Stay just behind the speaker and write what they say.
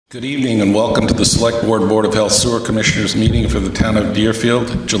Good evening and welcome to the Selectboard Board of Health Sewer Commissioners meeting for the town of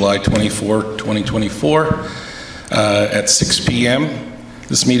Deerfield, July 24, 2024 at 6 p.m.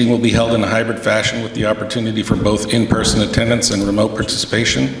 This meeting will be held in a hybrid fashion with the opportunity for both in-person attendance and remote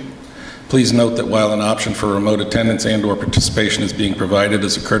participation. Please note that while an option for remote attendance and/or participation is being provided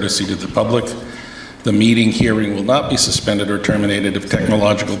as a courtesy to the public, the meeting hearing will not be suspended or terminated if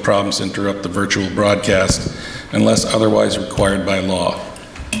technological problems interrupt the virtual broadcast unless otherwise required by law.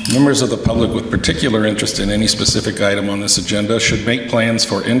 Members of the public with particular interest in any specific item on this agenda should make plans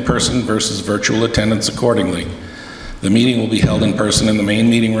for in-person versus virtual attendance accordingly. The meeting will be held in person in the main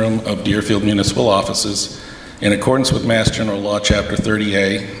meeting room of Deerfield Municipal Offices. In accordance with Mass General Law, Chapter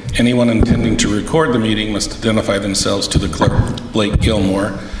 30A, anyone intending to record the meeting must identify themselves to the clerk, Blake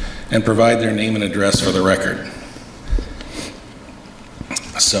Gilmore, and provide their name and address for the record.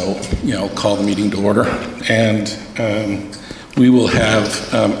 So, call the meeting to order. And we will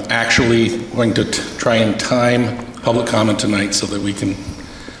have actually going to try and time public comment tonight so that we can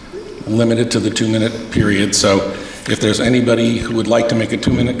limit it to the 2-minute period. So if there's anybody who would like to make a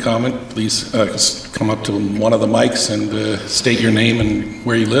 2-minute comment, please come up to one of the mics and state your name and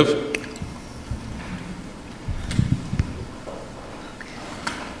where you live.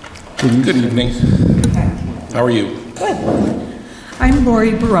 Good evening. How are you? Good. I'm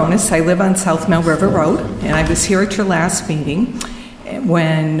Lori Baronis. I live on South Mill River Road, and I was here at your last meeting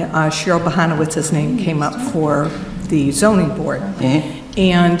when Cheryl Bahanowitz's name came up for the zoning board. Mm-hmm.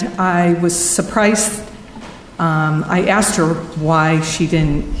 And I was surprised. I asked her why she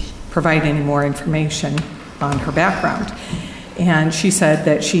didn't provide any more information on her background. And she said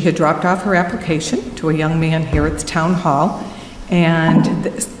that she had dropped off her application to a young man here at the town hall and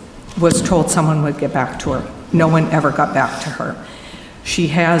was told someone would get back to her. No one ever got back to her. She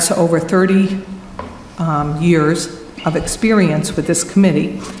has over 30 years of experience with this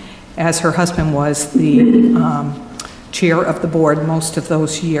committee, as her husband was the chair of the board most of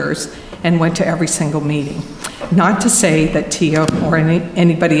those years and went to every single meeting. Not to say that Tia or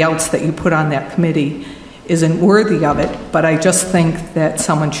anybody else that you put on that committee isn't worthy of it, but I just think that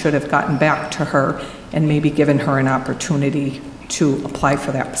someone should have gotten back to her and maybe given her an opportunity to apply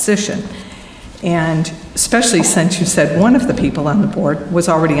for that position. And especially since you said one of the people on the board was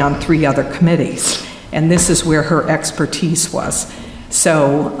already on 3 other committees, and this is where her expertise was.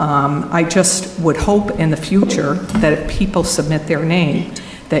 So I just would hope in the future that if people submit their name,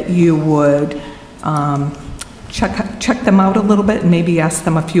 that you would check them out a little bit and maybe ask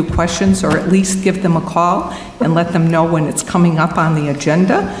them a few questions, or at least give them a call and let them know when it's coming up on the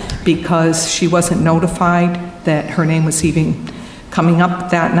agenda, because she wasn't notified that her name was even coming up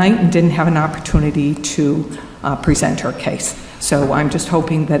that night and didn't have an opportunity to present her case. So I'm just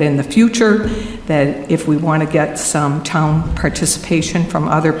hoping that in the future, that if we want to get some town participation from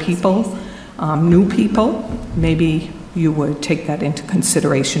other people, new people, maybe you would take that into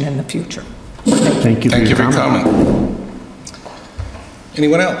consideration in the future. Thank you for your comment.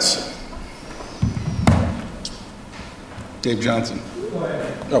 Anyone else? Dave Johnson. Go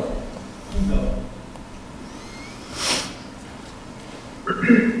ahead. Oh. No.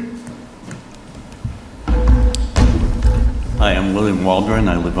 Hi, I'm William Waldron.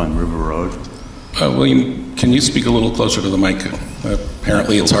 I live on River Road. William, can you speak a little closer to the mic?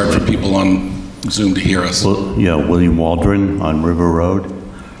 Apparently it's hard for people on Zoom to hear us. Well, yeah, William Waldron on River Road.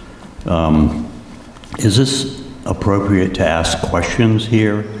 Is this appropriate to ask questions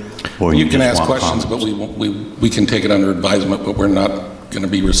here? Or you can ask questions, comments? But we can take it under advisement, but we're not going to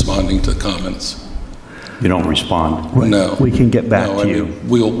be responding to comments. You don't respond? No. We can get back to you.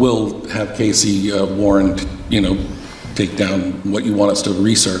 We'll have Casey Warren, take down what you want us to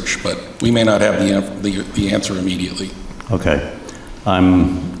research, but we may not have the answer immediately. Okay.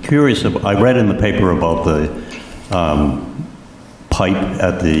 I'm curious. I read in the paper about the pipe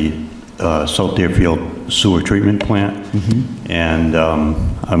at the South Deerfield sewer treatment plant, mm-hmm. And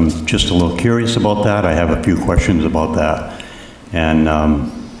I'm just a little curious about that. I have a few questions about that. And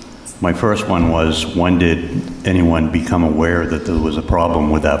my first one was, when did anyone become aware that there was a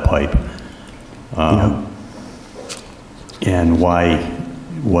problem with that pipe? And why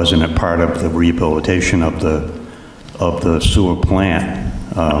wasn't it part of the rehabilitation of the sewer plant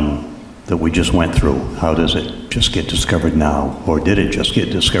that we just went through? How does it just get discovered now, or did it just get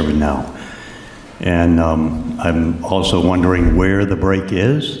discovered now? And I'm also wondering where the break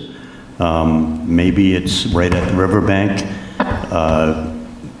is. Maybe it's right at the riverbank.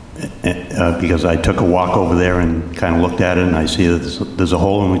 Because I took a walk over there and kind of looked at it, and I see that there's a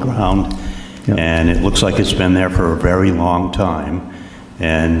hole in the ground, yep. And it looks like it's been there for a very long time,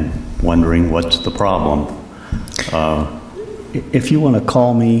 and wondering what's the problem. if you want to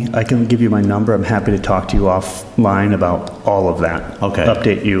call me, I can give you my number. I'm happy to talk to you offline about all of that. Okay.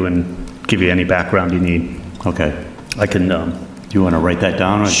 Update you and give you any background you need. Okay. I can... Do you want to write that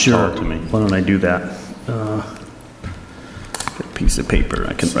down or sure. tell it to me? Why don't I do that? Get a piece of paper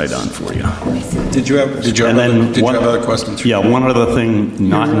I can write on for you. Did you have other questions? Yeah, one other thing,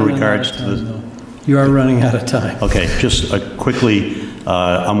 not in regards to the... You are running out of time. Okay, just quickly,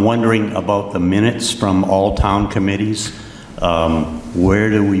 I'm wondering about the minutes from all town committees. Where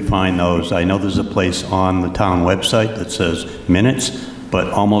do we find those? I know there's a place on the town website that says minutes,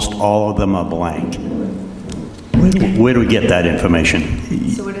 but almost all of them are blank. Where do we get that information?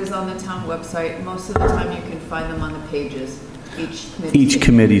 So it is on the town website. Most of the time you can find them on the pages. Each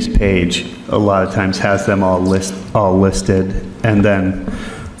committee's page a lot of times has them all listed, and then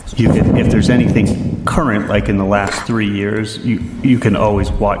you can, if there's anything current, like in the last 3 years, you can always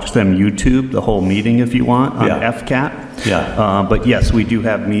watch them YouTube the whole meeting if you want on FCAT. Yeah. But yes, we do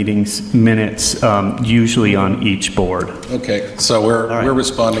have minutes usually on each board. Okay, so we're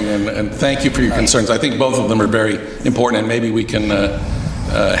responding, and thank you for your concerns. I think both of them are very important, and maybe we can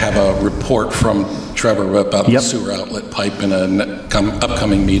have a report from Trevor about the sewer outlet pipe in an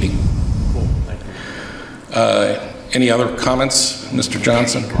upcoming meeting. Cool, thank you. Any other comments, Mr.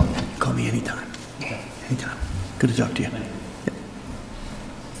 Johnson? Call me anytime. Anytime. Good to talk to you.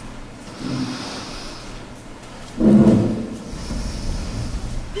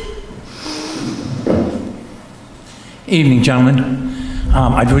 Evening, gentlemen.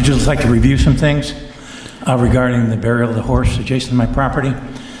 I would just like to review some things regarding the burial of the horse adjacent to my property.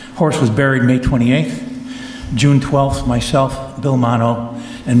 Horse was buried May 28th. June 12th, myself, Bill Mono,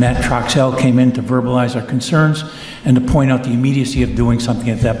 and Matt Troxell came in to verbalize our concerns and to point out the immediacy of doing something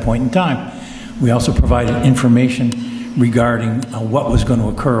at that point in time. We also provided information regarding what was going to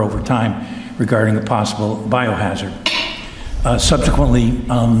occur over time regarding a possible biohazard. Subsequently,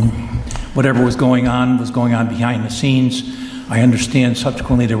 whatever was going on behind the scenes. I understand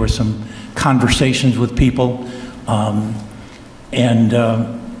subsequently there were some conversations with people,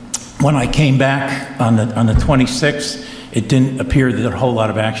 when I came back on the 26th, it didn't appear that a whole lot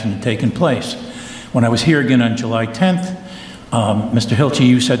of action had taken place. When I was here again on July 10th, Mr. Hilche,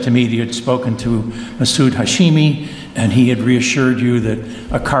 you said to me that you had spoken to Masood Hashimi, and he had reassured you that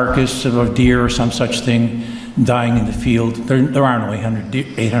a carcass of a deer or some such thing dying in the field, there are no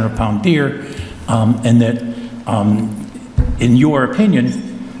 800-pound deer, and that, in your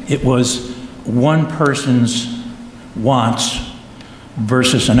opinion, it was one person's wants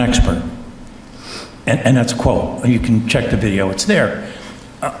versus an expert. And that's a quote. You can check the video, it's there.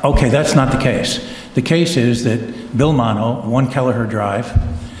 Okay, that's not the case. The case is that Bill Mono, 1 Kelleher Drive,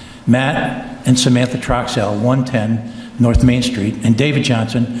 Matt and Samantha Troxell, 110 North Main Street, and David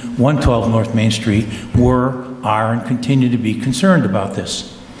Johnson, 112 North Main Street, are, and continue to be concerned about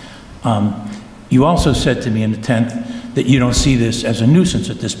this. You also said to me on the 10th that you don't see this as a nuisance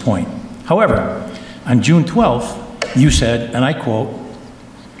at this point. However, on June 12th, you said, and I quote,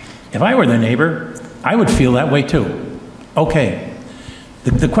 "If I were the neighbor, I would feel that way too." Okay.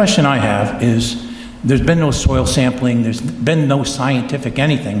 The question I have is, there's been no soil sampling, there's been no scientific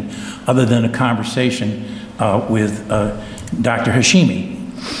anything other than a conversation with Dr. Hashimi.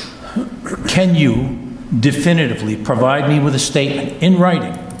 Can you definitively provide me with a statement in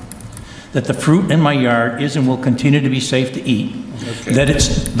writing that the fruit in my yard is and will continue to be safe to eat, that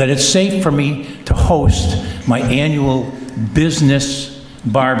it's safe for me to host my annual business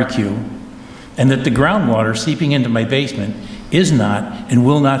barbecue, and that the groundwater seeping into my basement is not and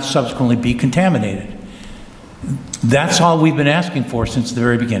will not subsequently be contaminated? That's all we've been asking for since the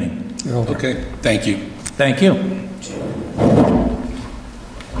very beginning. Okay, thank you. Thank you.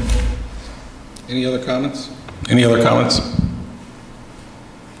 Any other comments? Any other comments?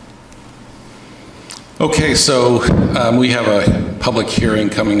 Okay, so we have a public hearing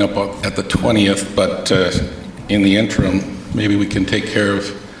coming up at the 20th, but in the interim, maybe we can take care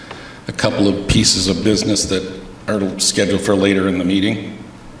of a couple of pieces of business that are scheduled for later in the meeting.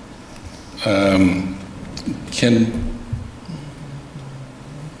 Hold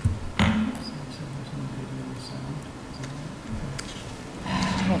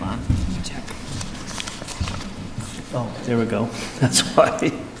on, let me check. Oh, there we go. That's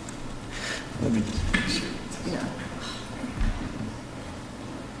why. Let me... Yeah.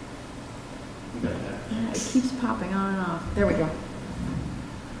 It keeps popping on and off. There we go.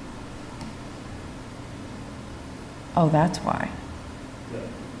 Oh, that's why.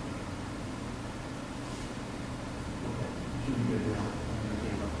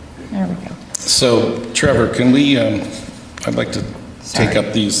 There we go. So, Trevor, can we, I'd like to take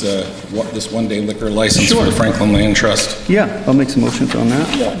up these, this one-day liquor license for the Franklin Land Trust. Yeah, I'll make some motions on that.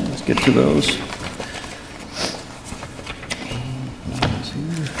 Let's get to those.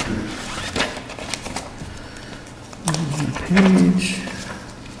 Page.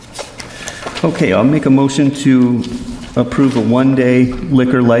 Okay, I'll make a motion to approve a one-day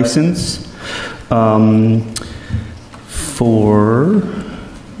liquor license for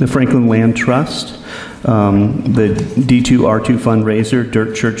the Franklin Land Trust, the D2R2 fundraiser,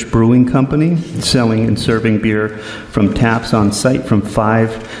 Dirt Church Brewing Company, selling and serving beer from taps on site from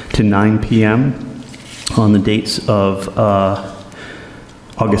 5 to 9 p.m. on the dates of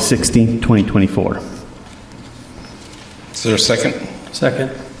August 16, 2024. Is there a second?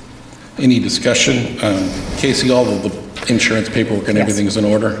 Second. Any discussion? Casey, all of the insurance paperwork and everything is in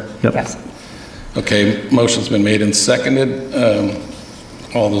order? Yep. Yes. Okay, motion's been made and seconded.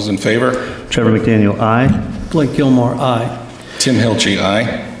 All those in favor? Trevor McDaniel, aye. Blake Gilmore, aye. Tim Hilchey,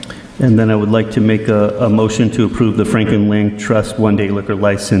 aye. And then I would like to make a motion to approve the Franklin Land Trust one-day liquor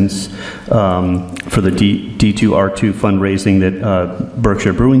license for the D2R2 fundraising that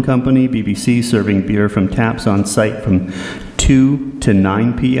Berkshire Brewing Company, BBC, serving beer from taps on site from 2 to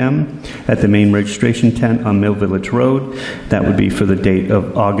 9 p.m. at the main registration tent on Mill Village Road. That would be for the date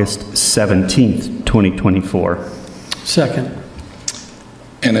of August 17th, 2024. Second.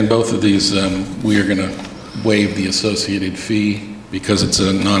 And in both of these, we are going to waive the associated fee because it's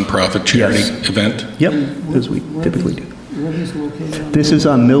a nonprofit charity event. Yep, as we typically do. Where is located on? This is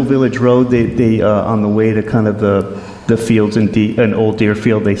on Mill Village Road. They on the way to kind of the fields in Old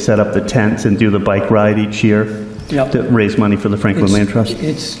Deerfield, they set up the tents and do the bike ride each year to raise money for the Franklin Land Trust.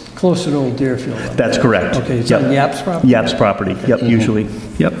 It's closer to Old Deerfield. That's correct. Okay, it's on Yap's property? Yap's property, yep, usually.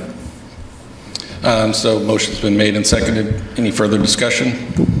 Yep. So motion's been made and seconded. Any further discussion?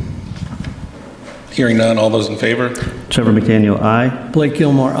 Hearing none, all those in favor? Trevor McDaniel, aye. Blake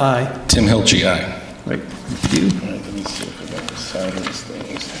Gilmore, aye. Tim Hilchey, aye. Right. Thank you. All right, let me see if I got the side of these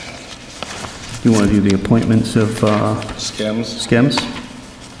things. You want to do the appointments of Skems? SCEMS?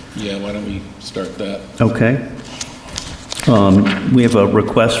 Yeah, why don't we start that? Okay. We have a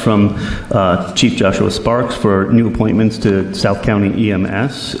request from Chief Joshua Sparks for new appointments to South County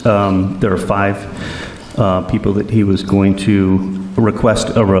EMS. There are 5 people that he was going to request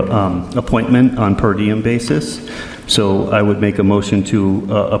a appointment on per diem basis. So I would make a motion to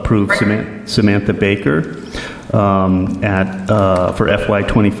approve Samantha Baker for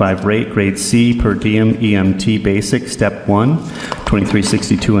FY25 rate, grade C, per diem EMT basic, step 1,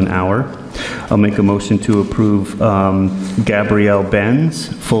 $23.62 an hour. I'll make a motion to approve Gabrielle Benz,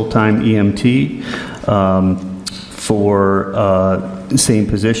 full-time EMT, for same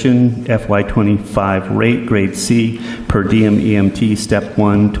position, FY25 rate, grade C, per diem EMT, step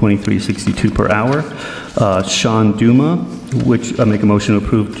 1, $23.62 per hour. Sean Duma, which I'll make a motion to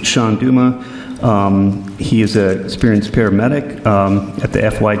approve Sean Duma. He is an experienced paramedic at the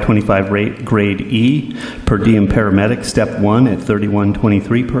FY25 rate, grade E, per diem paramedic, step 1 at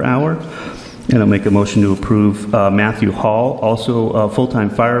 $31.23 per hour. And I'll make a motion to approve Matthew Hall, also a full-time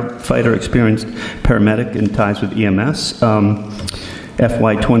firefighter, experienced paramedic and ties with EMS.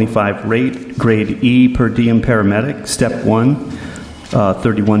 FY25 rate, grade E, per diem paramedic, step 1,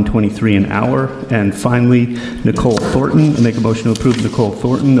 $31.23 an hour. And finally, Nicole Thornton. I make a motion to approve Nicole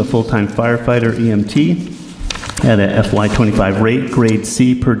Thornton, a full-time firefighter EMT at a FY25 rate, grade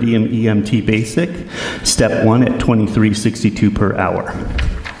C, per diem EMT basic, step 1 at $23.62 per hour.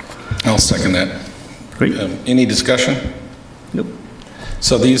 I'll second that. Great. Any discussion? Nope.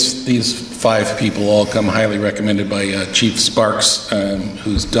 So these 5 people all come highly recommended by Chief Sparks,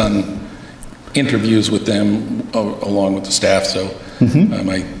 who's done interviews with them along with the staff. So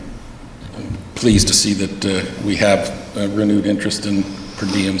I'm pleased to see that we have renewed interest in per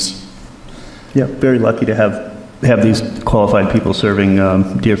diems. Yeah, very lucky to have these qualified people serving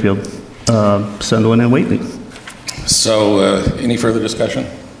Deerfield, Sunderland, and Whately. So any further discussion?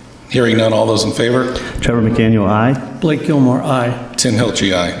 Hearing none, all those in favor? Trevor McDaniel, aye. Blake Gilmore, aye. Tim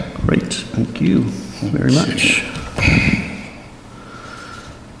Hilchey, aye. Great, thank you very much.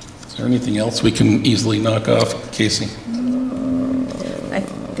 Is there anything else we can easily knock off, Casey? I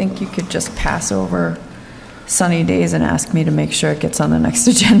think you could just pass over sunny days and ask me to make sure it gets on the next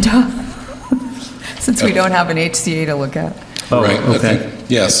agenda, since we don't have an HCA to look at. Oh, right. okay.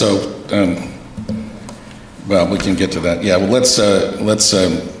 Yeah. So, well, we can get to that. Yeah. Well, let's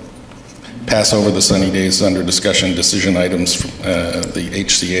pass over the sunny days under discussion decision items, the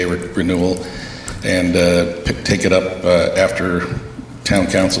HCA renewal, and take it up after town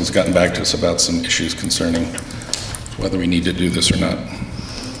council's gotten back to us about some issues concerning whether we need to do this or not.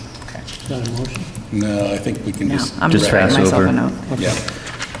 Is that a motion? No, I think we can No, just... I'm just Just writing pass myself over. a note. Yeah.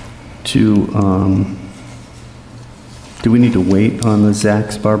 Do we need to wait on the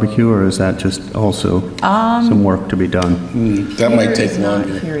Zach's barbecue, or is that just also some work to be done? That might take Peter is not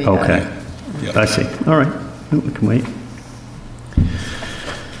longer. here yet. Okay, Yeah. I see. All right, we can wait.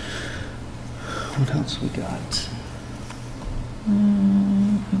 What else we got?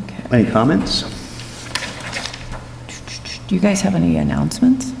 Okay. Any comments? Do you guys have any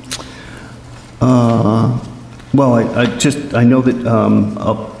announcements? Well, I know that,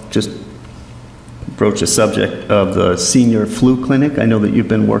 I'll just broach the subject of the senior flu clinic. I know that you've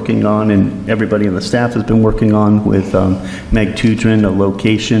been working on, and everybody in the staff has been working on with Meg Tudrin, a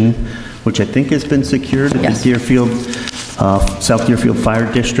location, which I think has been secured at Yes. the Deerfield, South Deerfield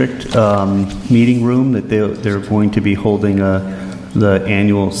Fire District meeting room, that they're going to be holding the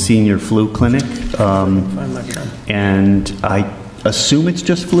annual senior flu clinic. Find my pen. And I assume it's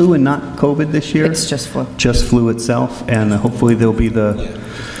just flu and not COVID this year? It's just flu. Just flu itself, and hopefully there'll be the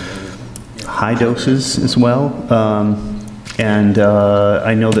high doses as well. And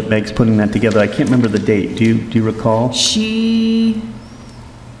I know that Meg's putting that together. I can't remember the date. Do you recall? Let me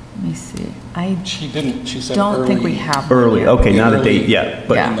see. I She didn't, she said don't think we early. have one Early, yet. okay, not a Early date yet, Yeah.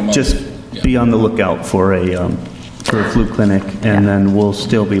 but in the month. just Yeah. be on the lookout for a flu clinic, and Yeah. then we'll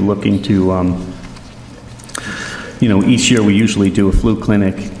still be looking to, each year we usually do a flu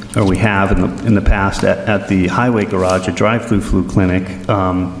clinic, or we have in the past at the highway garage, a drive-through flu clinic,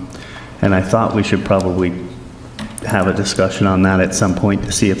 and I thought we should probably have a discussion on that at some point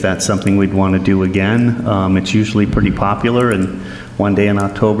to see if that's something we'd want to do again. It's usually pretty popular, and one day in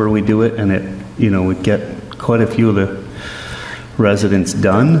October we do it, and we get quite a few of the residents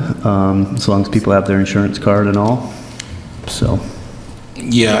done, as long as people have their insurance card and all. So,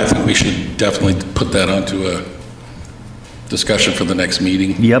 Yeah, I think we should definitely put that onto a discussion for the next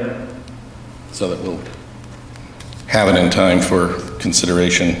meeting, yep, so that we'll have it in time for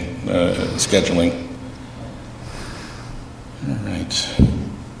consideration, scheduling. All right.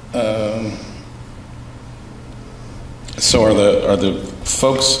 So are the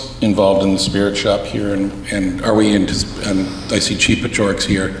folks involved in the spirit shop here, and are we into, I see Chief Pachorik's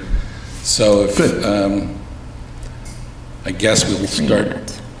here, so if, I guess we'll 3 start.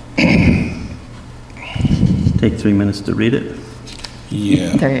 minutes. take 3 minutes to read it.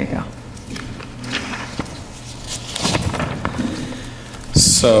 Yeah. There you go.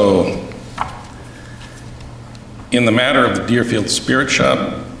 So, in the matter of the Deerfield Spirit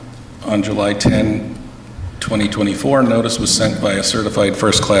Shop, on July 10, 2024, notice was sent by a certified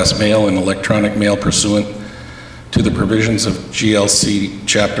first-class mail and electronic mail pursuant to the provisions of GLC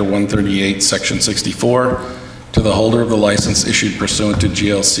Chapter 138, Section 64, to the holder of the license issued pursuant to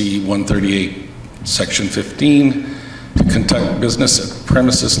GLC 138, Section 15, to conduct business at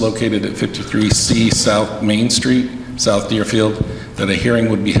premises located at 53C South Main Street, South Deerfield, that a hearing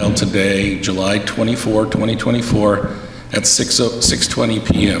would be held today, July 24, 2024, at 6:20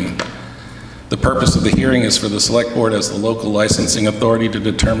 p.m. The purpose of the hearing is for the Select Board as the local licensing authority to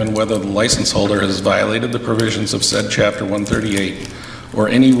determine whether the license holder has violated the provisions of said Chapter 138 or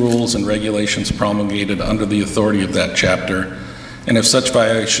any rules and regulations promulgated under the authority of that chapter, and if such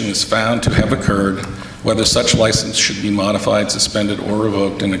violation is found to have occurred, whether such license should be modified, suspended, or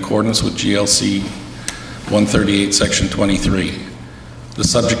revoked in accordance with GLC 138, Section 23. The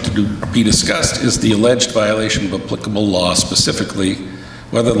subject to be discussed is the alleged violation of applicable law, specifically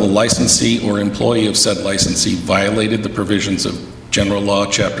whether the licensee or employee of said licensee violated the provisions of General Law,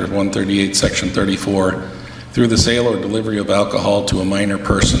 Chapter 138, Section 34, through the sale or delivery of alcohol to a minor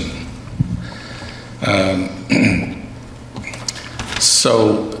person.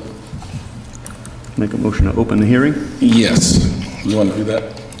 So, Make a motion to open the hearing? yes, you want to do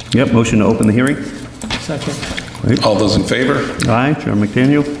that? Yep, motion to open the hearing. Second. All those in favor? Aye, John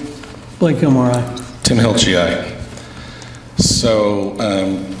McDaniel. Blake Gilmore, aye. Tim Hilchey, aye. So,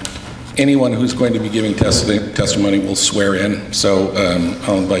 anyone who's going to be giving testimony will swear in. So,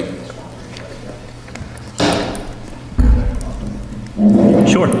 I'll invite.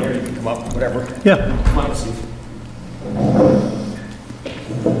 Sure. Come up, whatever. Yeah. Come on, Steve.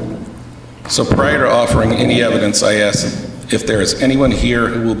 So prior to offering any evidence, I ask if there is anyone here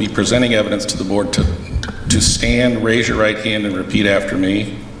who will be presenting evidence to the board to stand, raise your right hand, and repeat after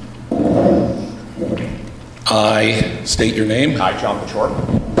me. I state your name. Hi, John Pachorik.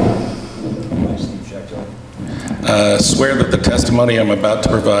 Steve Schechter. Swear that the testimony I'm about to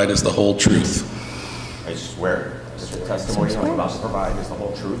provide is the whole truth. I swear that the testimony I'm about to provide is the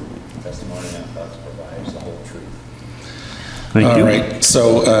whole truth. The testimony I'm about to provide is the whole truth. Thank you. All right.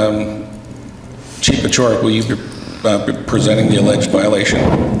 So, Chief Pachorik, will you be presenting the alleged violation?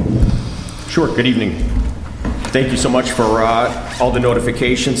 Sure, good evening. Thank you so much for all the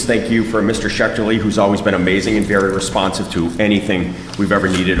notifications. Thank you for Mr. Schechterly, who's always been amazing and very responsive to anything we've ever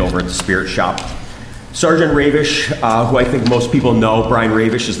needed over at the Spirit Shop. Sergeant Ravish, who I think most people know, Brian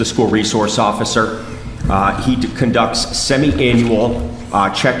Ravish is the school resource officer. He conducts semi-annual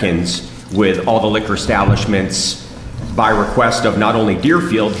check-ins with all the liquor establishments by request of not only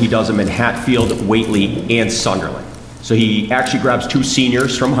Deerfield, he does them in Hatfield, Whately, and Sunderland. So he actually grabs 2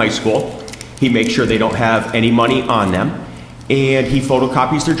 seniors from high school. He makes sure they don't have any money on them, and he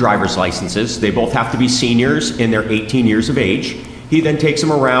photocopies their driver's licenses. They both have to be seniors and they're 18 years of age. He then takes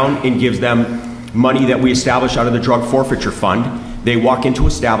them around and gives them money that we establish out of the drug forfeiture fund. They walk into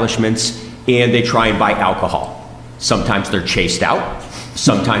establishments and they try and buy alcohol. Sometimes they're chased out,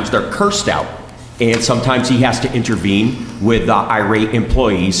 sometimes they're cursed out, and sometimes he has to intervene with irate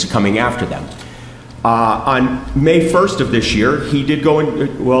employees coming after them. On May 1st of this year, he did go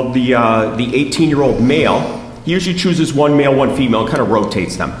in, well, the 18-year-old male, he usually chooses 1 male, 1 female, and kind of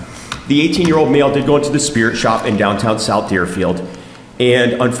rotates them. The 18-year-old male did go into the Spirit Shop in downtown South Deerfield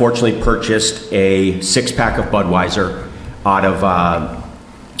and unfortunately purchased a 6-pack of Budweiser out of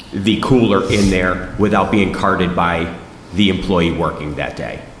the cooler in there without being carded by the employee working that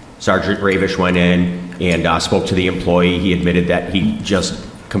day. Sergeant Ravish went in and spoke to the employee. He admitted that he just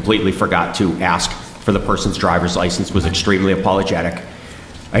completely forgot to ask for the person's driver's license, was extremely apologetic.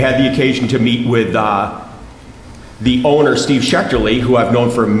 I had the occasion to meet with the owner, Steve Schechterly, who I've known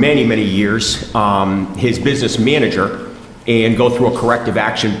for many, many years, his business manager, and go through a corrective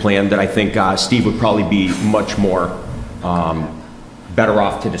action plan that I think Steve would probably be much more better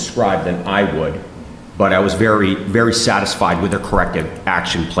off to describe than I would. But I was very, very satisfied with their corrective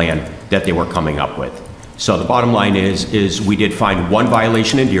action plan that they were coming up with. So the bottom line is we did find 1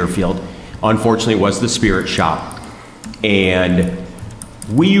 violation in Deerfield. Unfortunately, it was the Spirit Shop. And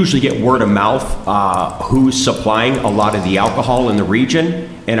we usually get word of mouth who's supplying a lot of the alcohol in the region.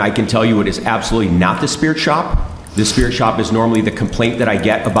 And I can tell you it is absolutely not the Spirit Shop. The Spirit Shop is normally the complaint that I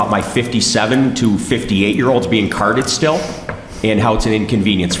get about my 57 to 58-year-olds being carded still and how it's an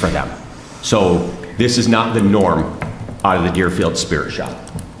inconvenience for them. So this is not the norm out of the Deerfield Spirit Shop.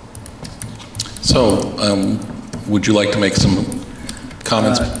 So would you like to make some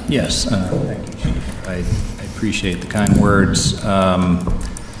comments? Yes, thank you, Chief. I appreciate the kind words.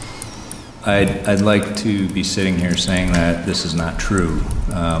 I'd like to be sitting here saying that this is not true,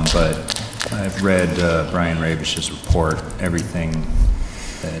 but I've read Brian Ravish's report. Everything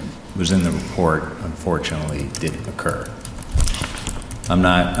that was in the report, unfortunately, did occur. I'm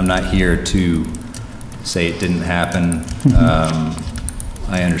not here to say it didn't happen.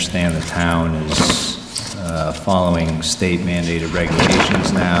 I understand the town is following state-mandated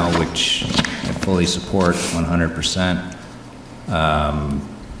regulations now, which I fully support 100%.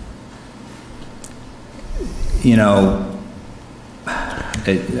 You know,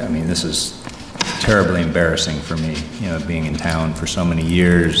 I mean, this is terribly embarrassing for me, you know, being in town for so many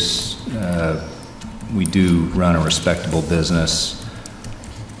years. We do run a respectable business.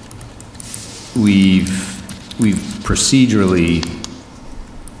 We've procedurally,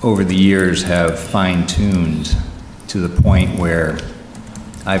 over the years, have fine-tuned to the point where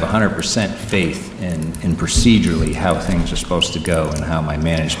I have 100% faith in procedurally how things are supposed to go and how my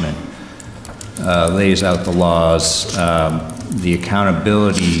management lays out the laws. The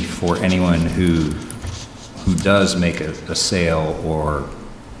accountability for anyone who does make a sale or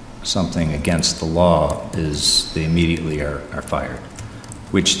something against the law is they immediately are fired,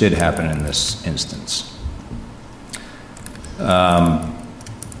 which did happen in this instance.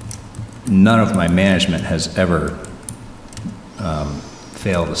 None of my management has ever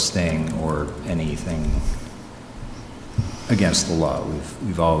failed a sting or anything against the law.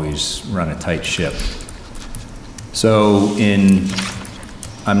 We've always run a tight ship. So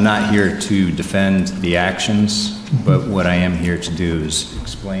I'm not here to defend the actions, but what I am here to do is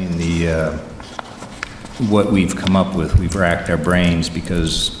explain what we've come up with. We've racked our brains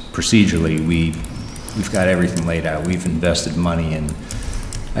because procedurally we've got everything laid out. We've invested money in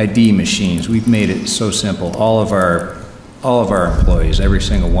ID machines. We've made it so simple. All of our employees, every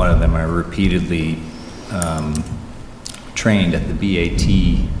single one of them, are repeatedly trained at the BAT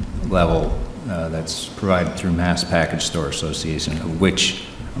level that's provided through Mass Package Store Association, of which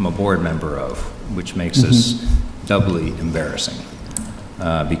I'm a board member of, which makes us doubly embarrassing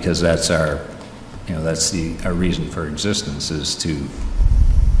because that's our, that's our reason for existence, is to,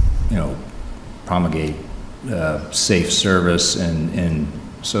 promulgate safe service and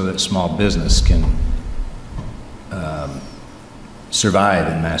so that small business can survive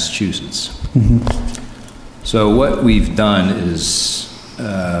in Massachusetts. So what we've done is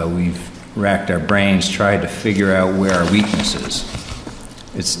we've racked our brains, tried to figure out where our weakness is.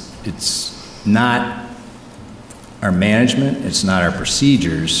 It's not our management, it's not our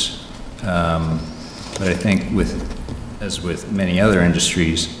procedures, but I think as with many other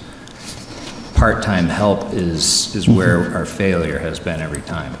industries, part-time help is where our failure has been every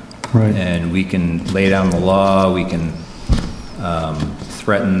time. Right. And we can lay down the law, we can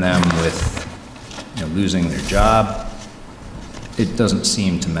threaten them with losing their job. It doesn't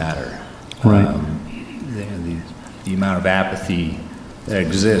seem to matter. Right. The amount of apathy that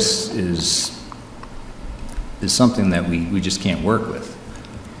exists is something that we just can't work with.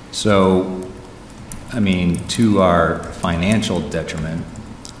 So, I mean, to our financial detriment,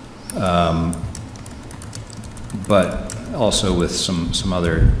 but also with some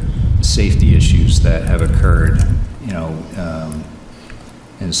other safety issues that have occurred,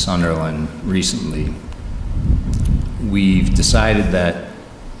 in Sunderland recently, we've decided that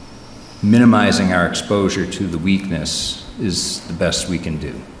minimizing our exposure to the weakness is the best we can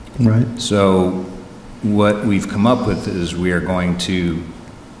do. Right. So what we've come up with is we are going to,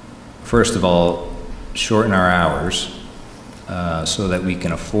 first of all, shorten our hours so that we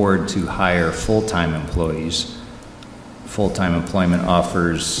can afford to hire full-time employees. Full-time employment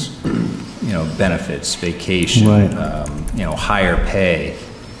offers, benefits, vacation, Right. Higher pay,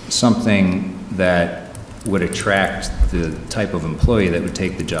 something that would attract the type of employee that would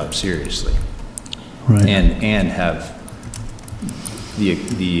take the job seriously. Right. And have the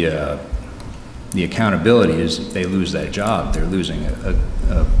accountability is if they lose that job, they're losing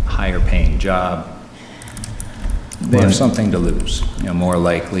a higher paying job. They have something to lose. More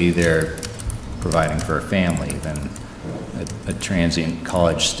likely they're providing for a family than a transient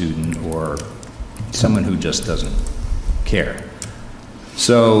college student or someone who just doesn't care.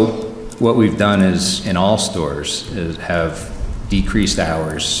 So what we've done is, in all stores, is have decreased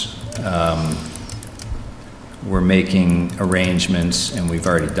hours. We're making arrangements, and we've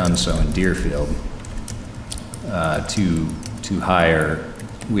already done so in Deerfield, to hire.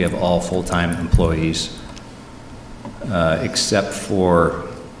 We have all full-time employees, except for,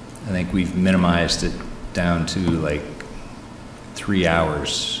 I think we've minimized it down to like 3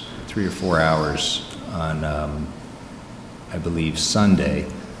 hours, 3 or 4 hours on, I believe, Sunday,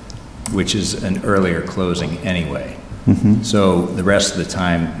 which is an earlier closing anyway. Mm-hmm. So the rest of the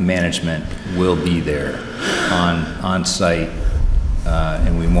time, management will be there on site,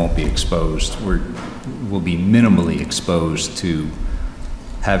 and we won't be exposed. We'll be minimally exposed to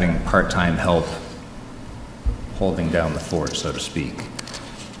having part-time help holding down the fort, so to speak.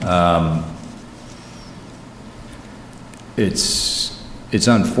 It's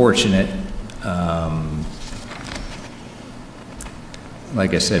unfortunate.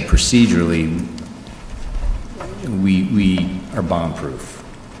 Like I said, procedurally, we are bomb-proof.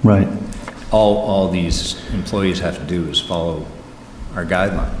 Right. All these employees have to do is follow our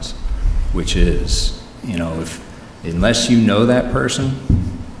guidelines, which is, unless you know that person,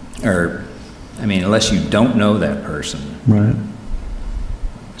 unless you don't know that person. Right. I'm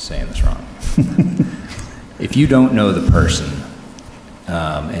saying this wrong. If you don't know the person,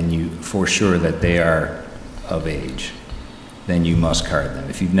 and you for sure that they are of age, then you must card them.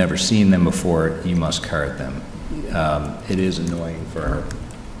 If you've never seen them before, you must card them. It is annoying for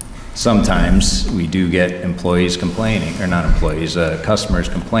sometimes we do get employees complaining, or not employees, customers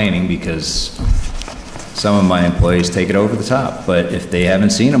complaining because some of my employees take it over the top. But if they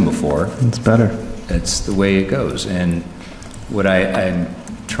haven't seen them before, It's better. that's the way it goes. And what I'm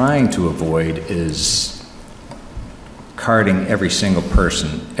trying to avoid is carding every single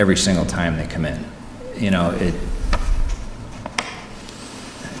person every single time they come in.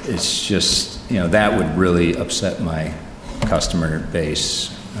 It's just, that would really upset my customer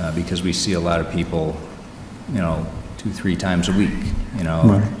base because we see a lot of people, 2-3 times a week.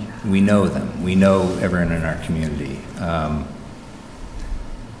 Right. We know them. We know everyone in our community.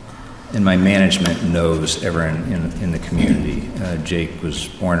 And my management knows everyone in the community. Jake was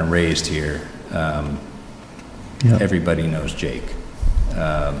born and raised here. Yep. Everybody knows Jake.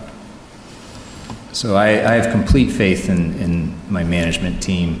 So I have complete faith in my management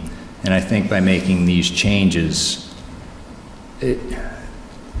team, and I think by making these changes,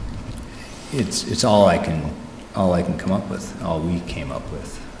 it's all I can come up with, all we came up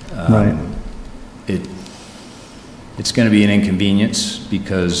with. Right. It's going to be an inconvenience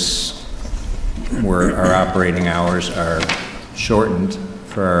because our operating hours are shortened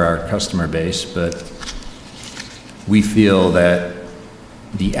for our customer base, but we feel that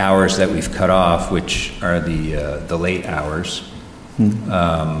the hours that we've cut off, which are the late hours,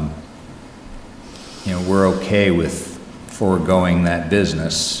 we're okay with foregoing that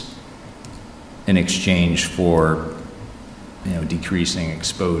business in exchange for, decreasing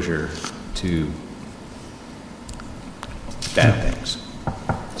exposure to bad things.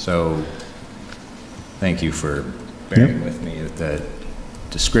 So thank you for bearing with me with that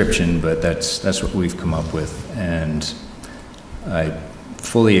description, but that's what we've come up with, and I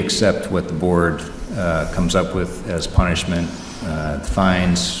fully accept what the board comes up with as punishment,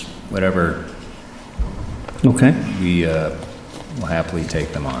 fines, whatever. Okay. We will happily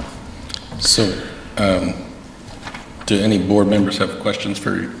take them on. So, do any board members have questions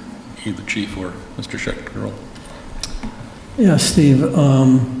for either Chief or Mr. Schechter? Yeah, Steve,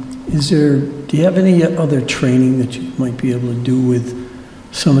 do you have any other training that you might be able to do with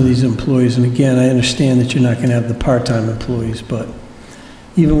some of these employees? And again, I understand that you're not going to have the part-time employees, but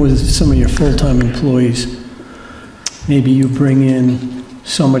even with some of your full-time employees, maybe you bring in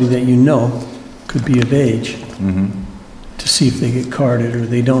somebody that you know could be of age to see if they get carded or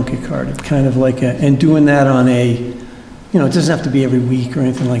they don't get carded. Kind of like and doing that on it doesn't have to be every week or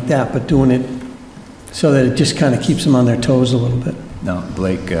anything like that, but doing it so that it just kind of keeps them on their toes a little bit. No,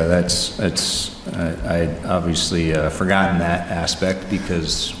 Blake, I'd obviously forgotten that aspect,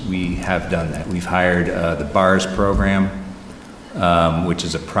 because we have done that. We've hired the BARS program, which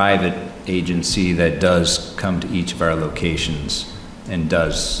is a private agency that does come to each of our locations and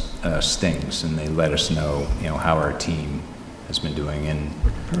does stings, and they let us know, how our team has been doing. And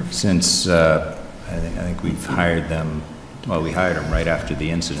since I think we've hired them, well, we hired them right after the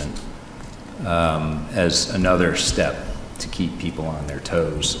incident as another step to keep people on their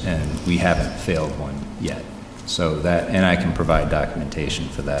toes, and we haven't failed one yet. So that, and I can provide documentation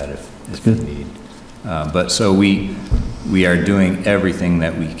for that if you need. But so we are doing everything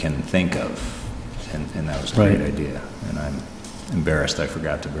that we can think of, and that was a great idea. And I'm embarrassed I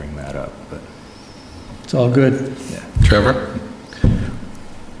forgot to bring that up, but it's all good. Yeah. Trevor?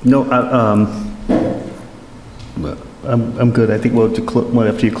 No, I'm good. I think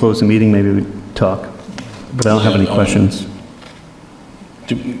after you close the meeting, maybe we talk. But I don't have any questions.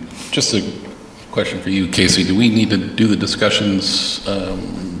 Just a question for you, Casey. Do we need to do the discussions,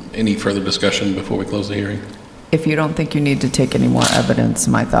 any further discussion before we close the hearing? If you don't think you need to take any more evidence,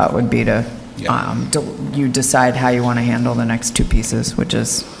 my thought would be to you decide how you want to handle the next two pieces, which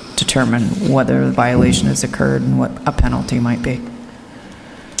is determine whether the violation has occurred and what a penalty might be.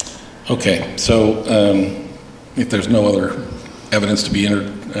 Okay, so if there's no other evidence to be entered,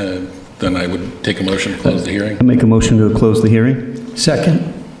 then I would take a motion to close the hearing. I make a motion to close the hearing.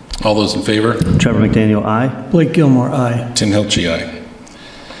 Second. All those in favor? Trevor McDaniel, aye. Blake Gilmore, aye. Tim Hilchey, aye.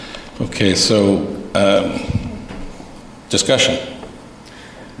 Okay, so discussion.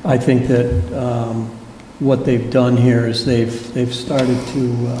 I think that what they've done here is they've started to,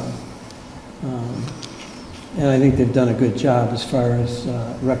 and I think they've done a good job as far as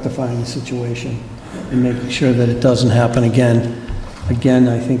rectifying the situation and making sure that it doesn't happen again. Again,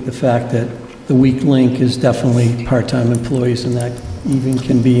 I think the fact that the weak link is definitely part-time employees, and that even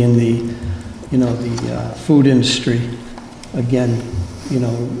can be in the, the food industry. Again,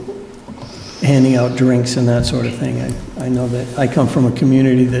 handing out drinks and that sort of thing. I know that I come from a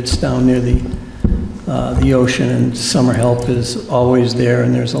community that's down near the ocean, and summer help is always there,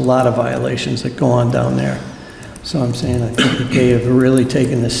 and there's a lot of violations that go on down there. So I'm saying I think that they have really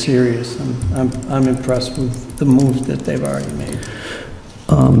taken this serious. I'm impressed with the moves that they've already made.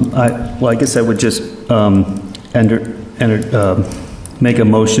 I guess I would just make a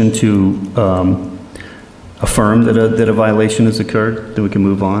motion to affirm that a violation has occurred, then we can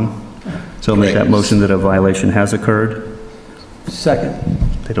move on. So I'll make that motion that a violation has occurred. Second.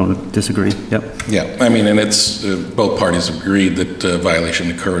 They don't disagree? Yep. Yeah, I mean, and it's, both parties agreed that a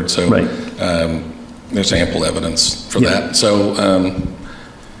violation occurred, so there's ample evidence for that. So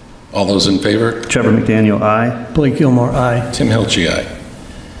all those in favor? Trevor McDaniel, aye. Blake Gilmore, aye. Tim Hilchey, aye.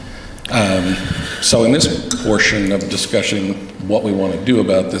 So in this portion of discussing what we want to do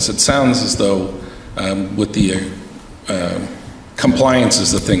about this, it sounds as though with the compliance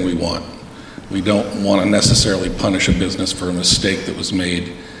is the thing we want. We don't want to necessarily punish a business for a mistake that was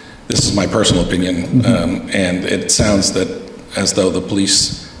made. This is my personal opinion, and it sounds that as though the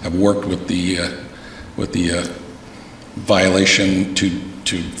police have worked with the violation to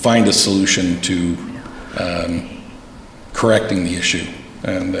find a solution to correcting the issue.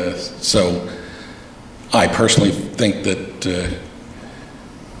 And so I personally think that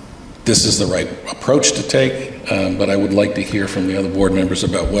this is the right approach to take, but I would like to hear from the other board members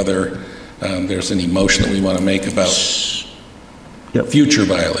about whether there's any motion that we want to make about future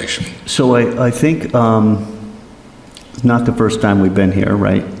violation. So I think it's not the first time we've been here,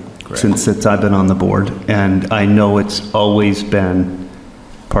 right? Since I've been on the board, and I know it's always been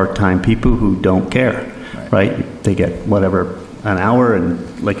part-time people who don't care, right? They get whatever, an hour,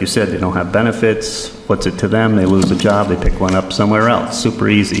 and like you said, they don't have benefits. What's it to them? They lose a job, they pick one up somewhere else. Super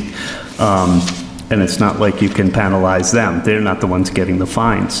easy. And it's not like you can penalize them. They're not the ones getting the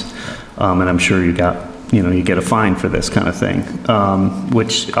fines. And I'm sure you get a fine for this kind of thing,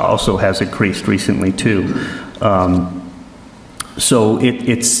 which also has increased recently too. So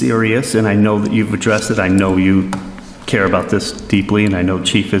it's serious, and I know that you've addressed it. I know you care about this deeply, and I know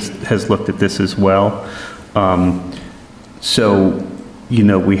Chief has looked at this as well. So,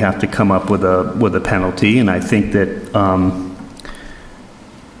 we have to come up with a penalty, and I think that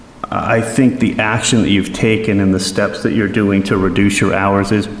the action that you've taken and the steps that you're doing to reduce your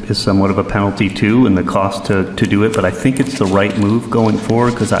hours is somewhat of a penalty too, and the cost to do it. But I think it's the right move going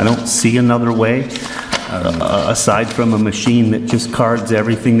forward, because I don't see another way. Aside from a machine that just cards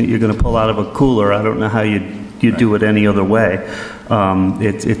everything that you're going to pull out of a cooler, I don't know how you do it any other way.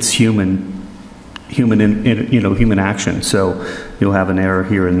 It's human action. So you'll have an error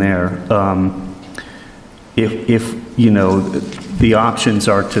here and there. If the options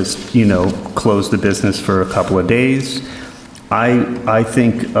are to close the business for a couple of days, I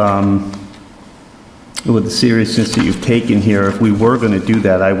think. With the seriousness that you've taken here, if we were going to do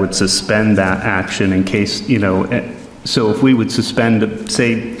that, I would suspend that action in case, so if we would suspend,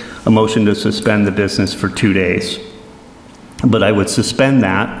 say, a motion to suspend the business for 2 days, but I would suspend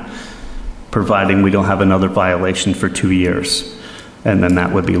that, providing we don't have another violation for 2 years, and then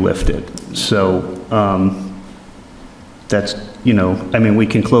that would be lifted. So that's, we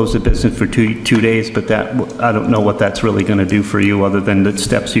can close the business for two days, but I don't know what that's really going to do for you, other than the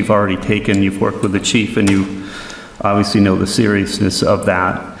steps you've already taken. You've worked with the chief, and you obviously know the seriousness of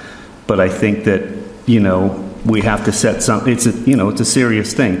that. But I think that, we have to set it's a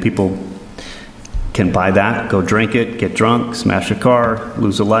serious thing. People can buy that, go drink it, get drunk, smash a car,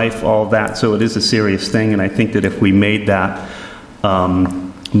 lose a life, all of that. So it is a serious thing, and I think that if we made that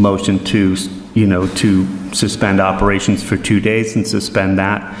motion to suspend operations for 2 days and suspend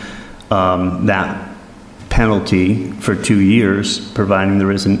that penalty for 2 years, providing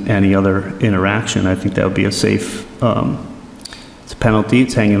there isn't any other interaction, I think that would be a safe, it's a penalty,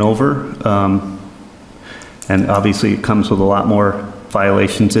 it's hanging over, and obviously it comes with a lot more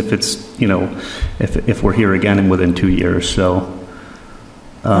violations if it's, if we're here again and within 2 years, so.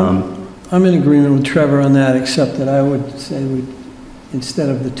 I'm in agreement with Trevor on that, except that I would say instead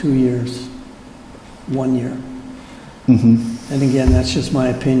of the 2 years, 1 year. Mm-hmm. And again, that's just my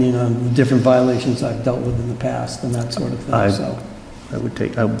opinion on the different violations I've dealt with in the past and that sort of thing.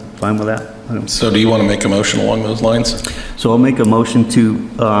 I'm fine with that. So do you want to make a motion along those lines? So I'll make a motion to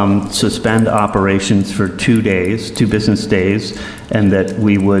suspend operations for 2 days, 2 business days, and that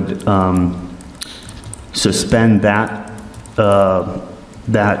we would suspend that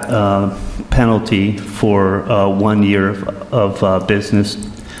penalty for 1 year of business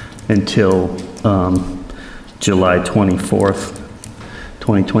until July 24th,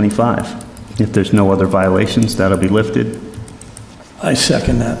 2025. If there's no other violations, that'll be lifted. I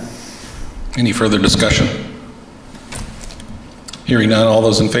second that. Any further discussion? Hearing none, all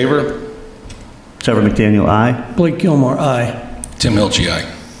those in favor? Trevor McDaniel, aye. Blake Gilmore, aye. Tim Hilchey,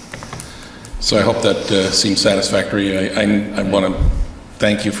 aye. So I hope that seems satisfactory. I want to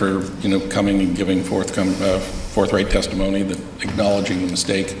thank you for coming and giving forthright testimony, acknowledging the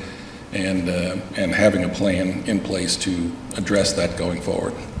mistake, and having a plan in place to address that going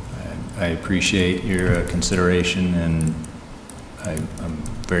forward. I appreciate your consideration, and I'm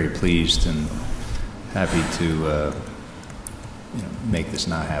very pleased and happy to make this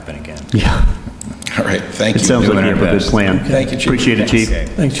not happen again. Yeah. All right. Thank you. It sounds like you have a good plan. Okay. Thank you, Chief. Appreciate it, Chief. Okay.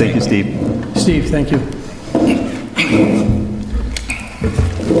 Thanks, Thank you, Steve. Steve, thank you.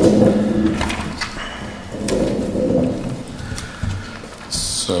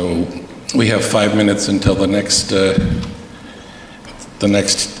 So we have 5 minutes until the next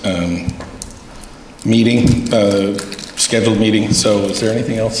meeting, scheduled meeting. So is there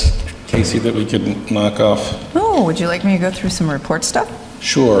anything else, Casey, that we could knock off? Oh, would you like me to go through some report stuff?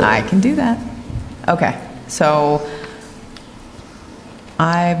 Sure. I can do that. Okay, so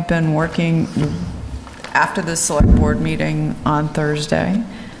I've been working, after the select board meeting on Thursday,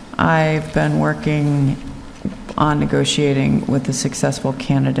 I've been working on negotiating with a successful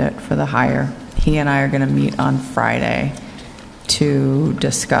candidate for the hire. He and I are going to meet on Friday to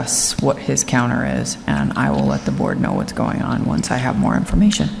discuss what his counter is, and I will let the board know what's going on once I have more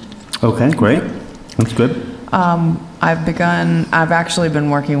information. Okay, great. That's good. I've actually been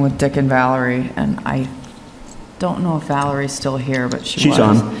working with Dick and Valerie, and I don't know if Valerie's still here, but she was. She's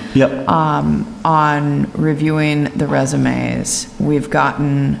on, yep. On reviewing the resumes. We've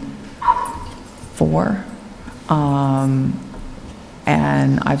gotten 4.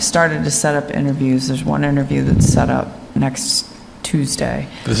 And I've started to set up interviews. There's one interview that's set up next Tuesday.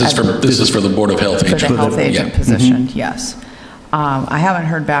 This is for the Board of Health agent. For the health agent Yeah. position, yes. I haven't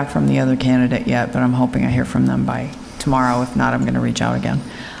heard back from the other candidate yet, but I'm hoping I hear from them by tomorrow. If not, I'm going to reach out again.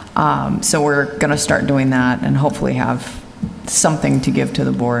 So we're going to start doing that and hopefully have something to give to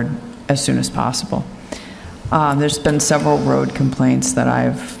the board as soon as possible. There's been several road complaints that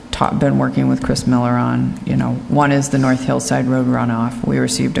I've been working with Chris Miller on. You know, one is the North Hillside Road runoff. We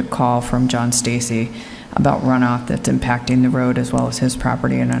received a call from John Stacy about runoff that's impacting the road as well as his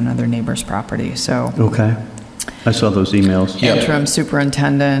property and another neighbor's property. So, Okay. I saw those emails. Yeah. interim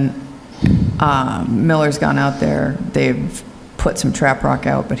superintendent Miller's gone out there. They've put some trap rock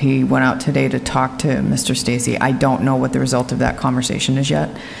out, but he went out today to talk to Mr. Stacy. I don't know what the result of that conversation is yet.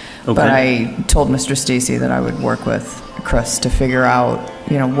 Okay. But I told Mr. Stacy that I would work with Chris to figure out,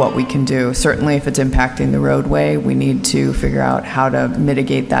 you know, what we can do. Certainly if it's impacting the roadway, we need to figure out how to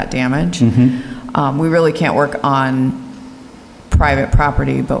mitigate that damage. We really can't work on private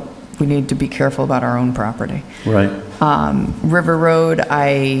property, but we need to be careful about our own property. Right. River Road,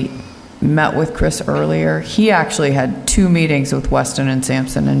 I met with Chris earlier. He actually had 2 meetings with Weston and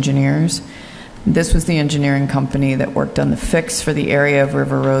Sampson engineers. This was the engineering company that worked on the fix for the area of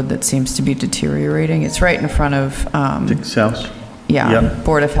River Road that seems to be deteriorating. It's right in front of, Dick's house? yeah, Yep.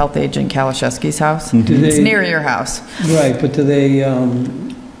 Board of Health agent Kalashewski's house. Do It's they- near your house. Right, but did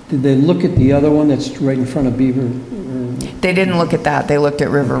they look at the other one that's right in front of Beaver? They didn't look at that. They looked at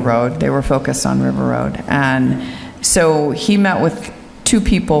River Road. They were focused on River Road. And so he met with 2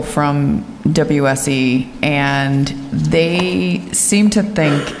 people from WSE, and they seem to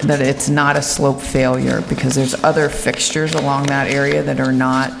think that it's not a slope failure because there's other fixtures along that area that are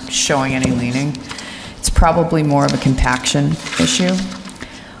not showing any leaning. It's probably more of a compaction issue.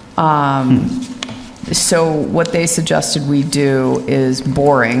 So what they suggested we do is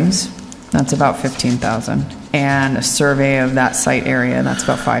borings. That's about $15,000, and a survey of that site area. That's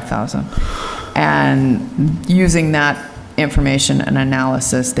about $5,000. And using that information and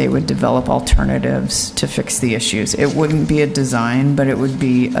analysis, they would develop alternatives to fix the issues. It wouldn't be a design, but it would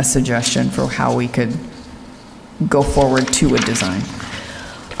be a suggestion for how we could go forward to a design.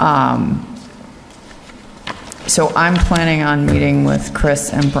 So I'm planning on meeting with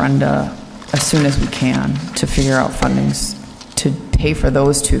Chris and Brenda as soon as we can to figure out fundings to pay for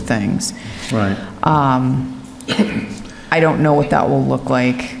those 2 things. Right. I don't know what that will look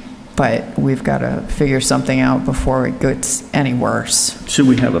like, but we've got to figure something out before it gets any worse. Should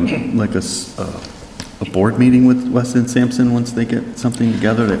we have a board meeting with Weston and Sampson once they get something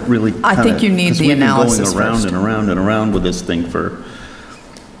together that really I think you need the analysis Because we've been going first. around and around and around with this thing for,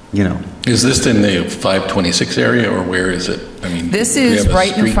 you know. Is this in the 526 area, or where is it? I mean, This do we is have a right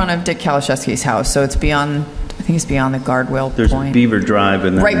in street? front of Dick Kalashewski's house, so it's beyond, I think it's beyond the guardrail There's point. Beaver Drive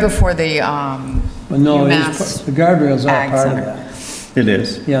and then. Right before the Well, no, it UMass is, the guardrails are Ag part of Center. that. It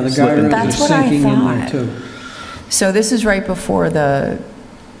is. Yeah, the Slipping. guardrails are That's what I sinking in there thought. too. So this is right before the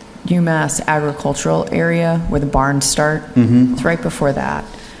UMass agricultural area where the barns start. It's right before that.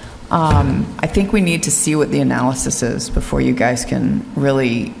 I think we need to see what the analysis is before you guys can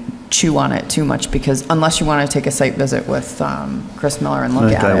really chew on it too much, because unless you want to take a site visit with Chris Miller and look I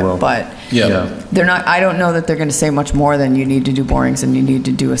think at I it, will. but Yeah. they're not, I don't know that they're going to say much more than you need to do borings and you need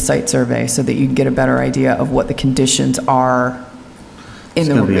to do a site survey so that you can get a better idea of what the conditions are in It's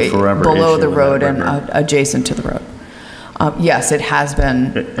the gonna be a forever below issue the with road that and river. adjacent to the road. Yes, it has been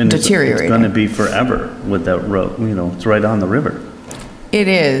And it's going to deteriorating. be forever with that road, you know, it's right on the river. It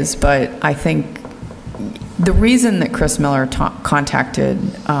is, but I think the reason that Chris Miller contacted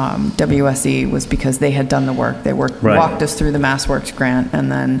WSE was because they had done the work. They Right. walked us through the MassWorks grant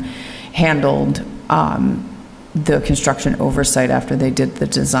and then handled the construction oversight after they did the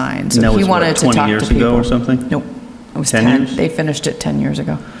design. And So that he was, what, wanted to 20 talk to years people. ago or something? Nope. It was 10 years? They finished it 10 years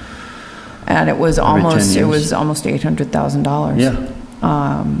ago. And it was 10 almost, it years. was almost $800,000. Yeah.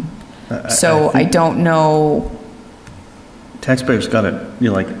 So I think don't know. Taxpayers got it,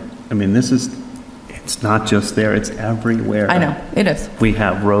 you're like, I mean, this is, it's not just there, it's everywhere. I know, it is. We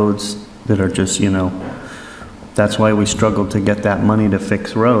have roads that are just, you know, that's why we struggled to get that money to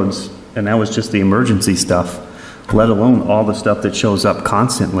fix roads. And that was just the emergency stuff, let alone all the stuff that shows up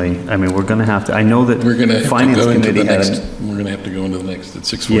constantly. I mean, we're gonna have to, I know that We're going to have to Finance go into the Committee had next, a- we're going to have to go into the next at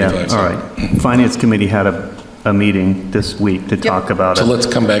 6:45. Yeah, so- all right. Finance Committee had a meeting this week to talk about it. So let's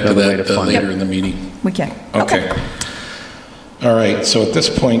come back to another way that fund it. later in the meeting. We can. Okay. All right, so at this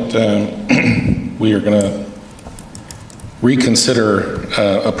point, we are going to reconsider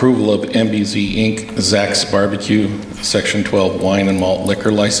approval of MBZ Inc., Zach's Barbecue, Section 12 wine and malt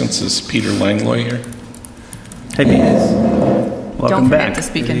liquor licenses. Peter Langlois here. Hey, Pete. Don't Welcome forget back. to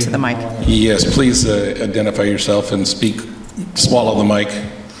speak into the mic. Yes, please identify yourself and speak, swallow the mic.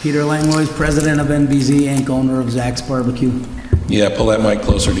 Peter Langlois, president of NBZ Inc., owner of Zach's Barbecue. Yeah, pull that mic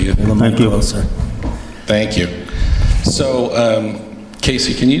closer to you. Pull the mic closer. Thank you. So,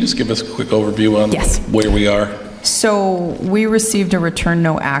 Casey, can you just give us a quick overview on Yes. where we are? So we received a return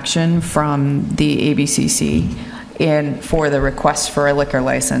no action from the ABCC for the request for a liquor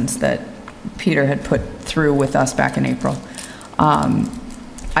license that Peter had put through with us back in April.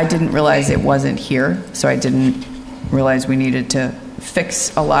 I didn't realize it wasn't here, so I didn't realize we needed to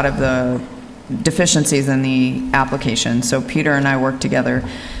fix a lot of the deficiencies in the application. So Peter and I worked together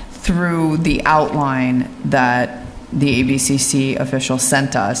through the outline that the ABCC official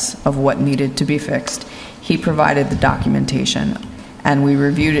sent us of what needed to be fixed. He provided the documentation, and we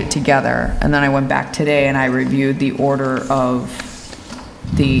reviewed it together. And then I went back today and I reviewed the order of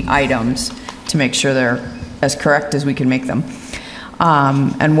the items to make sure they're as correct as we can make them.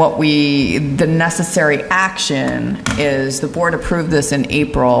 And the necessary action is the board approved this in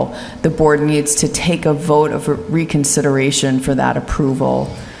April. The board needs to take a vote of reconsideration for that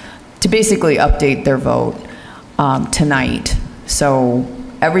approval to basically update their vote tonight. So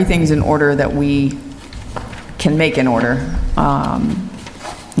everything's in order that we can make in order.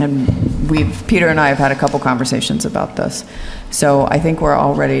 And Peter and I have had a couple conversations about this. So I think we're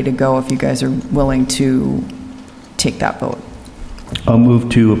all ready to go if you guys are willing to take that vote. I'll move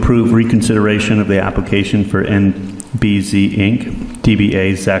to approve reconsideration of the application for NBZ Inc.,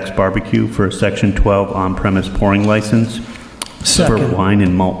 DBA Zach's Barbecue for a Section 12 on-premise pouring license for Second. wine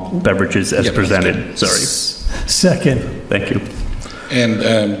and malt beverages as Yep, presented. Sorry. Second. Thank you.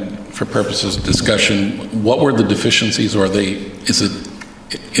 And for purposes of discussion, what were the deficiencies, or is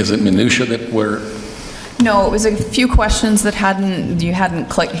it minutia that were? No, it was a few questions that you hadn't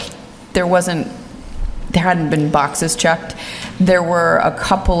clicked. There hadn't been boxes checked. There were a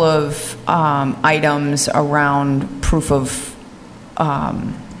couple of items around proof of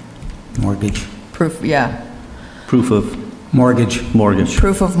Mortgage. proof. Yeah, Proof of Mortgage. mortgage.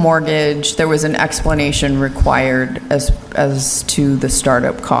 proof of mortgage. There was an explanation required as to the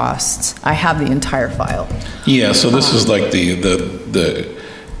startup costs. I have the entire file. Yeah, so this is like the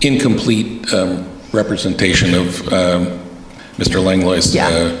incomplete representation of Mr. Langlois'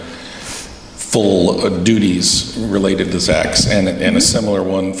 Yeah. full duties related to Zach's, and a similar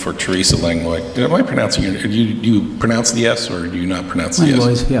one for Teresa Langlois. Am I pronouncing it? Do you pronounce the S, or do you not pronounce the S?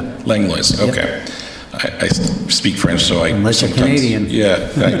 Langlois, yeah. Langlois, okay. I speak French, so I Unless you're sometimes- Canadian. Yeah,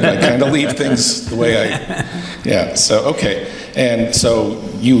 I kind of leave things the way yeah, so, okay. And so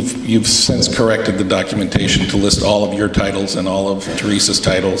you've since corrected the documentation to list all of your titles and all of Teresa's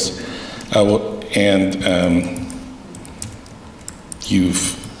titles, and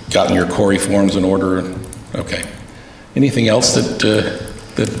you've gotten your query forms in order. Okay. Anything else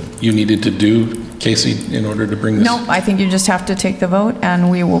that you needed to do, Casey, in order to bring this? No, I think you just have to take the vote, and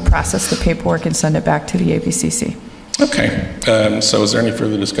we will process the paperwork and send it back to the ABCC. Okay. So is there any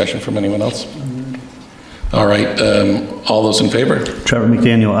further discussion from anyone else? All right. All those in favor? Trevor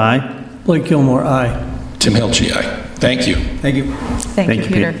McDaniel, aye. Blake Gilmore, aye. Tim Hilchey, aye. Thank you. Thank you. Thank you,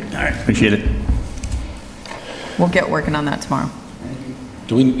 Peter. Pete. All right, appreciate it. We'll get working on that tomorrow.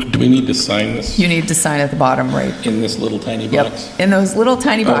 Do we need to sign this You need to sign at the bottom right. in this little tiny Yep, box? in those little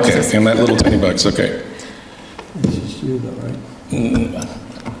tiny boxes. Okay, in that little tiny box, okay. It's just you though, right?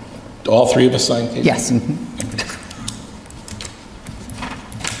 All three of us sign, Casey? Yes.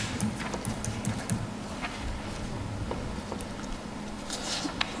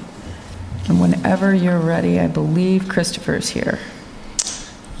 And whenever you're ready, I believe Christopher's here.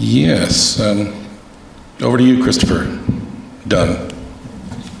 Yes. Over to you, Christopher. Done.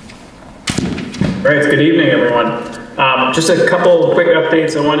 Right, good evening, everyone. Just a couple quick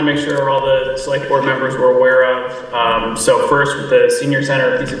updates I wanted to make sure all the select board members were aware of. So first, with the Senior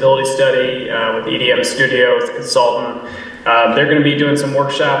Center feasibility study with EDM Studios, the consultant, they're going to be doing some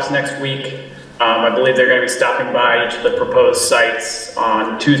workshops next week. I believe they're going to be stopping by each of the proposed sites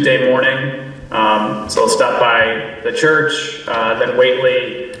on Tuesday morning. So they'll stop by the church, then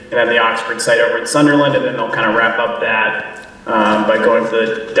Whately, and then the Oxford site over in Sunderland, and then they'll kind of wrap up that by going to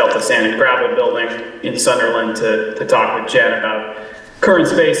the Delta Sand and Gravel building in Sunderland to talk with Jen about current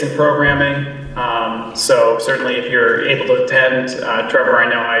space and programming. So certainly if you're able to attend, Trevor, I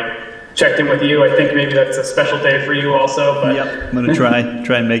know I checked in with you. I think maybe that's a special day for you also. But Yep, I'm going to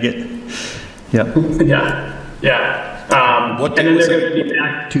try and make it. Yep. yeah. What and day then was they're it? going to be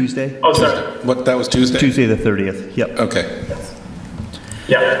back. Tuesday? Oh, sorry. That was Tuesday? Tuesday the 30th, yep. Okay.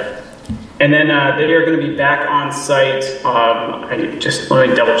 Yeah. And then they are going to be back on site. Let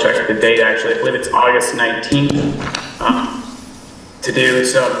me double check the date actually. I believe it's August 19th to do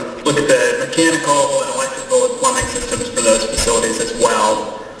some, look at the mechanical and electrical and plumbing systems for those facilities as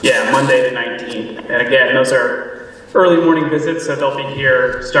well. Yeah, Monday the 19th. And again, those are early morning visits, so they'll be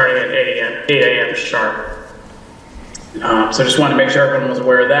here starting at 8 a.m. sharp. So just wanted to make sure everyone was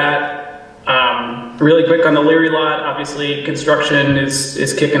aware of that. Really quick on the Leary lot, obviously construction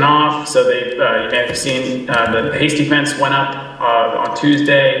is kicking off. So you may have seen the hasty fence went up on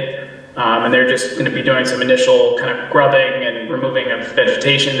Tuesday. And they're just going to be doing some initial kind of grubbing and removing of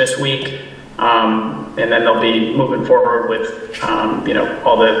vegetation this week. And then they'll be moving forward with,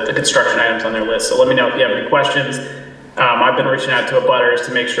 all the construction items on their list. So let me know if you have any questions. I've been reaching out to abutters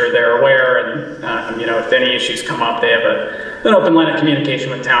to make sure they're aware, and if any issues come up, they have an open line of communication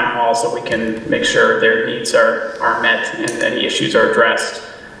with Town Hall, so we can make sure their needs are met and any issues are addressed.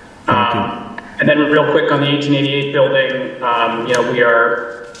 And then real quick on the 1888 building, we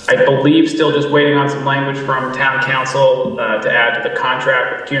are, I believe, still just waiting on some language from Town Council to add to the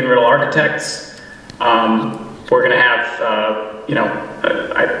contract with Kuhn Riddle Architects. We're going to have,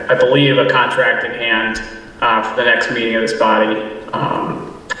 I believe, a contract in hand for the next meeting of this body,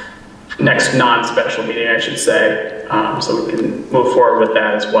 next non-special meeting, I should say, so we can move forward with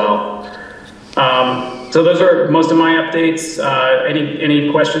that as well. So those are most of my updates. Any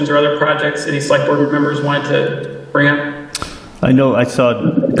questions or other projects any select board members wanted to bring up? I know I saw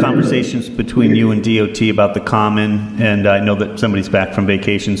conversations between you and DOT about the common, and I know that somebody's back from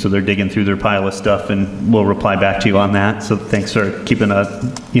vacation, so they're digging through their pile of stuff, and we'll reply back to you on that. So thanks for keeping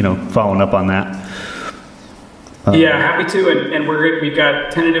following up on that. Yeah, happy to, and we've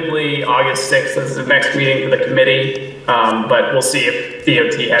got tentatively August 6th as the next meeting for the committee, but we'll see if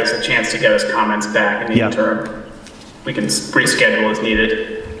DOT has a chance to get us comments back in the interim. We can reschedule as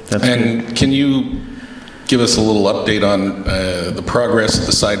needed. That's and good. Can you give us a little update on the progress of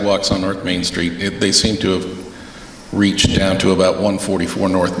the sidewalks on North Main Street? They seem to have reached down to about 144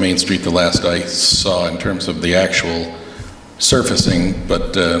 North Main Street the last I saw in terms of the actual surfacing,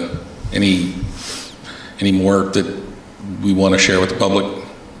 but any more that we want to share with the public?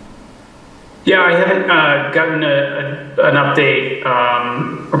 Yeah, I haven't gotten an update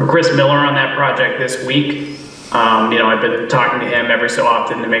from Chris Miller on that project this week. I've been talking to him every so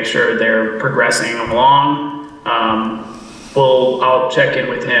often to make sure they're progressing along. I'll check in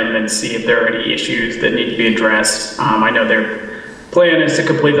with him and see if there are any issues that need to be addressed. I know their plan is to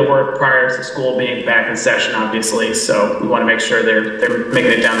complete the work prior to school being back in session, obviously, so we want to make sure they're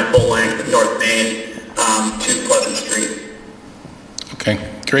making it down the full length of North Main to Pleasant Street. Okay,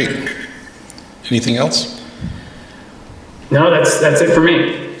 great. Anything else? No, that's it for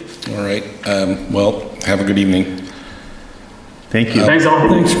me. All right. Well, have a good evening. Thank you. Thanks all.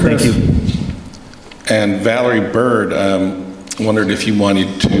 Thanks, Chris. Thank you. And Valerie Bird, wondered if you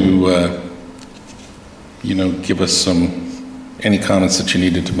wanted to, give us any comments that you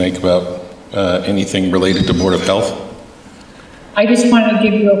needed to make about anything related to Board of Health. I just wanted to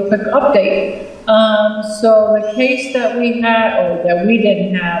give you a quick update. So the case that we had, or that we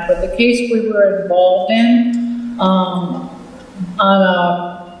didn't have, but the case we were involved in on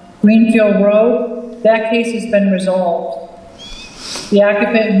Greenfield Road, that case has been resolved. The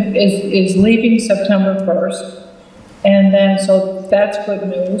occupant is leaving September 1st, and then so that's good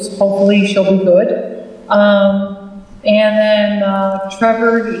news. Hopefully she'll be good. And then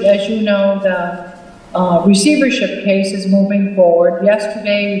Trevor, as you know, the receivership case is moving forward.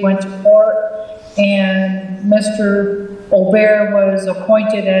 Yesterday we went to court, and Mr. Aubert was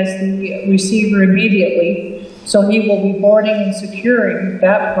appointed as the receiver immediately, so he will be boarding and securing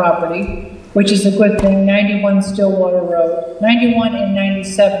that property, which is a good thing. 91 Stillwater Road, 91 and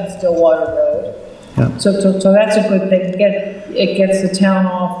 97 Stillwater Road. Yeah. So that's a good thing. It gets the town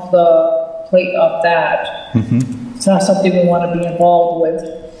off the plate of that. Mm-hmm. It's not something we want to be involved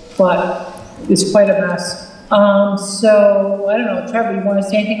with, but it's quite a mess. So I don't know, Trevor, you want to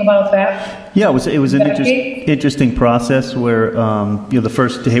say anything about that? Yeah, it was an interesting process where the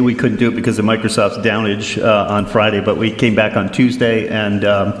first day we couldn't do it because of Microsoft's downage on Friday, but we came back on Tuesday and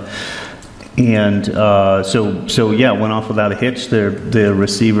so went off without a hitch. The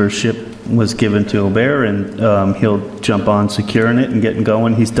receivership was given to Aubert, and he'll jump on securing it and getting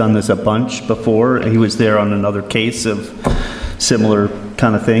going. He's done this a bunch before. He was there on another case of similar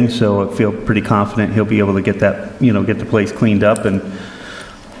kind of thing, so I feel pretty confident he'll be able to get that, get the place cleaned up and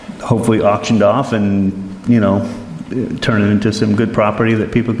hopefully auctioned off and, turn it into some good property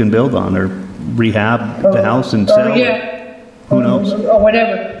that people can build on or rehab the house and sell. Who knows? Or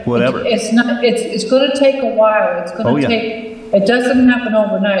whatever. Whatever. It's not, it's gonna take a while. It's gonna take, it doesn't happen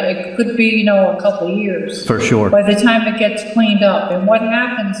overnight. It could be, a couple of years. For sure. By the time it gets cleaned up. And what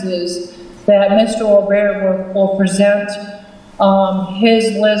happens is that Mr. Aubert will present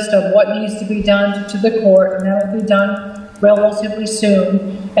his list of what needs to be done to the court, and that'll be done relatively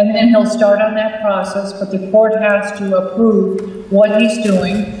soon. And then he'll start on that process, but the court has to approve what he's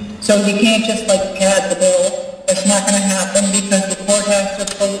doing. So he can't just pad the bill. That's not going to happen because the court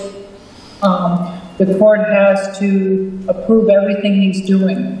has to approve everything he's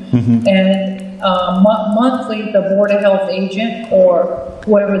doing. And monthly, the Board of Health agent or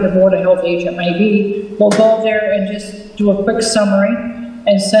whoever the Board of Health agent may be will go there and just do a quick summary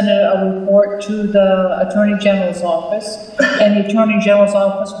and send a report to the Attorney General's office. And the Attorney General's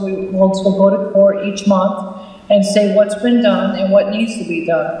office will go to court each month and say what's been done and what needs to be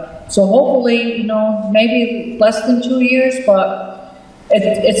done. So hopefully, maybe less than 2 years, but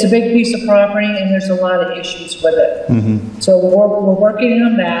it's a big piece of property and there's a lot of issues with it. So we're working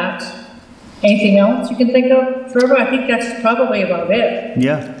on that. Anything else you can think of, Trevor? I think that's probably about it.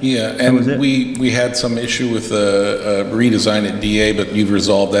 Yeah. Yeah, and we had some issue with a redesign at DA, but you've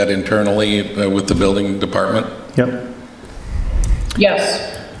resolved that internally with the building department? Yep.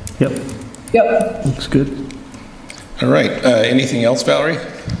 Yes. Yep. Looks good. All right. Anything else, Valerie?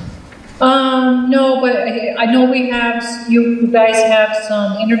 No, but I know we have, you guys have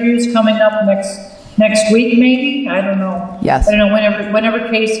some interviews coming up next week, maybe? I don't know. Yes. I don't know, whenever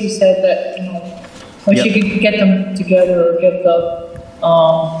Casey said that, when she could get them together or get the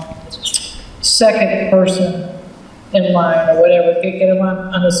second person in line or whatever, get them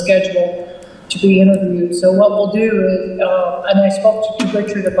on the schedule to be interviewed. So what we'll do is, and I spoke to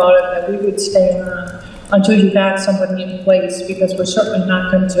Richard about it, that we would stay on until you got somebody in place, because we're certainly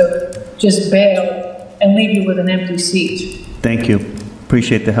not going to just bail and leave you with an empty seat. Thank you.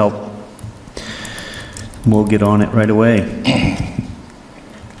 Appreciate the help. We'll get on it right away.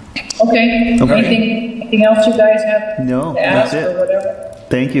 Okay. Anything else you guys have No, to ask that's it. or whatever?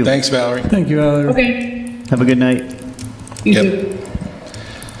 Thank you. Thanks, Valerie. Thank you, Valerie. Okay. Have a good night. You Yep. too.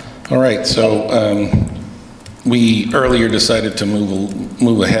 All right, so we earlier decided to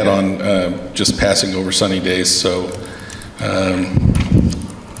move ahead on just passing over sunny days, so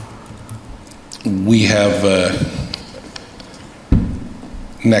we have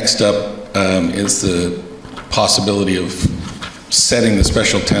next up is the possibility of setting the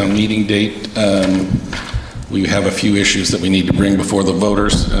special town meeting date. We have a few issues that we need to bring before the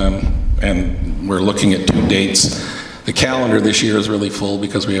voters, and we're looking at 2 dates. The calendar this year is really full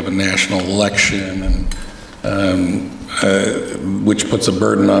because we have a national election, and which puts a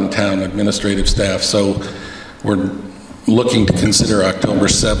burden on town administrative staff. So we're looking to consider October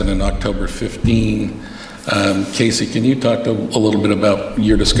 7 and October 15. Casey, can you talk a little bit about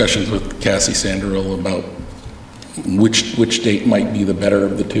your discussions with Cassie Sanderell about which date might be the better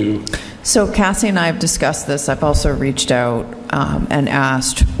of the two? So Cassie and I have discussed this. I've also reached out and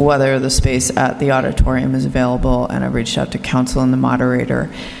asked whether the space at the auditorium is available, and I've reached out to council and the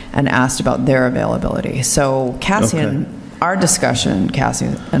moderator and asked about their availability. So Cassie and our discussion,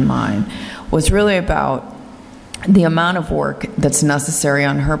 Cassie and mine, was really about the amount of work that's necessary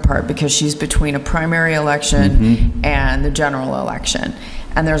on her part, because she's between a primary election and the general election.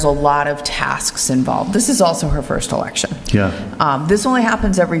 And there's a lot of tasks involved. This is also her first election. Yeah. This only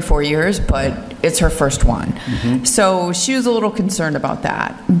happens every 4 years, but it's her first one. So she was a little concerned about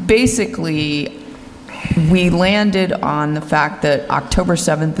that. Basically, we landed on the fact that October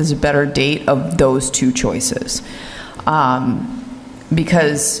 7th is a better date of those 2 choices.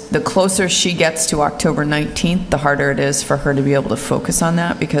 Because the closer she gets to October 19th, the harder it is for her to be able to focus on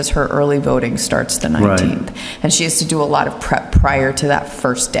that, because her early voting starts the 19th. Right. And she has to do a lot of prep prior to that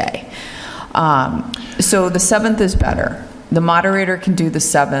first day. So the 7th is better. The moderator can do the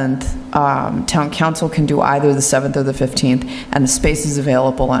 7th, town council can do either the 7th or the 15th, and the space is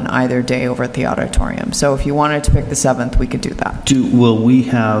available on either day over at the auditorium. So if you wanted to pick the 7th, we could do that. Will we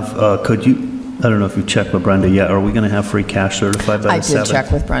have, I don't know if you checked with Brenda yet. Are we going to have free cash certified by the 7th? I did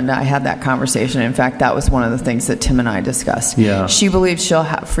check with Brenda. I had that conversation. In fact, that was one of the things that Tim and I discussed. Yeah. She believes she'll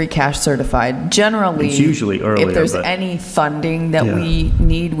have free cash certified. Generally, it's usually earlier, if there's any funding that we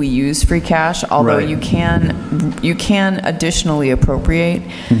need, we use free cash, although you can additionally appropriate.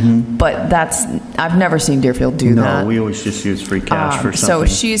 But I've never seen Deerfield do that. No, we always just use free cash for So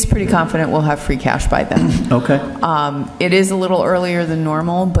something. she's pretty confident we'll have free cash by then. Okay. It is a little earlier than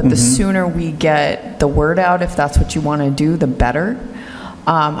normal, but the sooner we get the word out, if that's what you want to do, the better.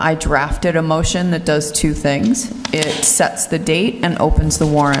 I drafted a motion that does two things. It sets the date and opens the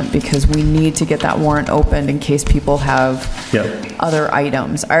warrant, because we need to get that warrant opened in case people have other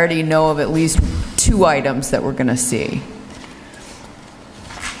items. I already know of at least 2 items that we're going to see.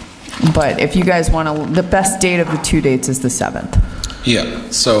 But if you guys want to, the best date of the 2 dates is the 7th. Yeah,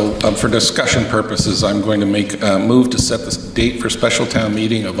 so for discussion purposes, I'm going to make a move to set the date for special town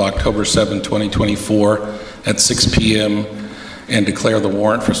meeting of October 7, 2024 at 6 p.m. and declare the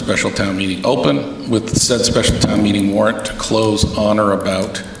warrant for special town meeting open, with the said special town meeting warrant to close on or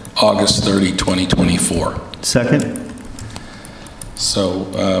about August 30, 2024. Second.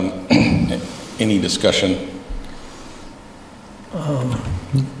 So, any discussion?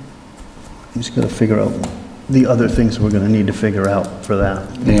 Just got to figure out the other things we're going to need to figure out for that,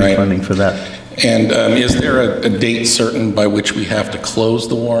 Right. funding for that. And is there a date certain by which we have to close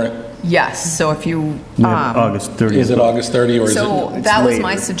the warrant? Yes, so if you... August 30th. Is it August 30 or is it? So that was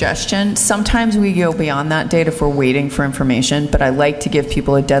my suggestion. Sometimes we go beyond that date if we're waiting for information, but I like to give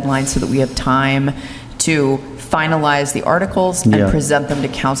people a deadline so that we have time to finalize the articles and present them to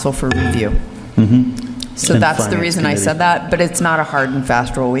council for review. So And that's the finance reason I committee. said that, but it's not a hard and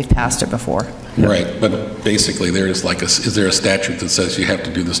fast rule. We've passed it before. Right, but basically there is like is there a statute that says you have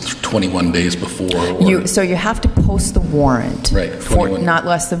to do this 21 days before? Or? So you have to post the warrant. Right, 21. Not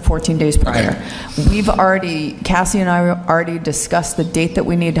less than 14 days prior. We've already, Cassie and I already discussed the date that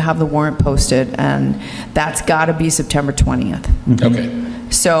we need to have the warrant posted, and that's got to be September 20th. Okay.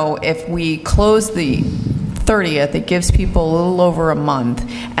 So if we close the 30th, it gives people a little over a month,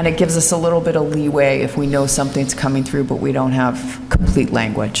 and it gives us a little bit of leeway if we know something's coming through but we don't have complete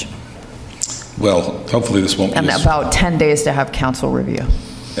language. Well, hopefully this won't be. And about 10 days to have council review.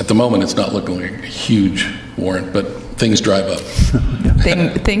 At the moment, it's not looking like a huge warrant, but things drive up.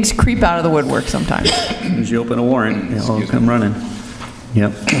 Things creep out of the woodwork sometimes. As soon as you open a warrant, it'll come running.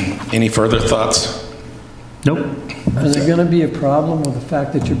 Yep. Any further thoughts? Nope. Is there going to be a problem with the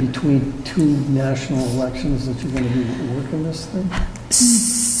fact that you're between 2 national elections, that you're going to be working this thing?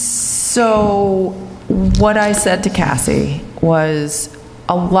 So what I said to Cassie was,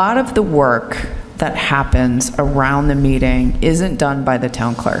 a lot of the work that happens around the meeting isn't done by the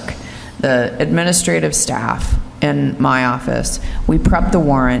town clerk. The administrative staff in my office, we prep the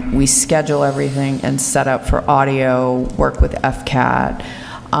warrant, we schedule everything and set up for audio, work with FCAT,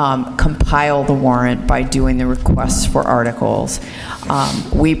 compile the warrant by doing the requests for articles.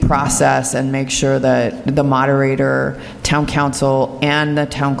 We process and make sure that the moderator, town council, and the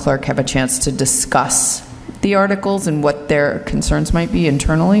town clerk have a chance to discuss the articles and what their concerns might be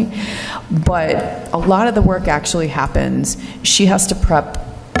internally. But a lot of the work actually happens. She has to prep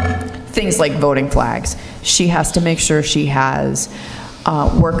things like voting flags. She has to make sure she has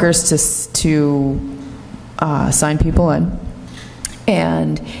workers to sign people in.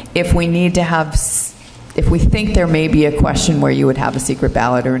 And if we need to have, if we think there may be a question where you would have a secret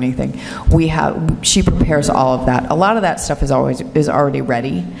ballot or anything, she prepares all of that. A lot of that stuff is already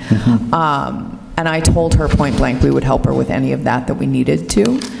ready. And I told her point blank we would help her with any of that we needed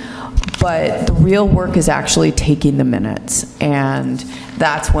to. But the real work is actually taking the minutes, and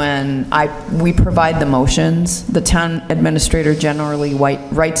that's when we provide the motions. The town administrator generally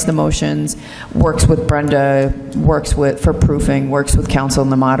writes the motions, works with Brenda, for proofing, works with council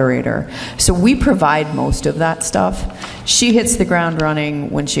and the moderator. So we provide most of that stuff. She hits the ground running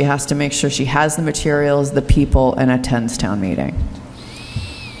when she has to make sure she has the materials, the people, and attends town meeting.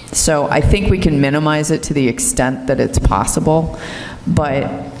 So I think we can minimize it to the extent that it's possible, but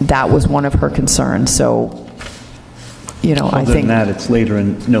that was one of her concerns. So, I think... Other than that, it's later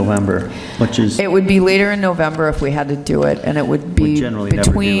in November, which is... It would be later in November if we had to do it, and it would be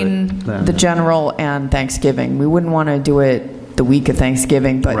between the general and Thanksgiving. We wouldn't want to do it the week of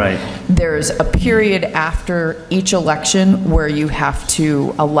Thanksgiving, but there's a period after each election where you have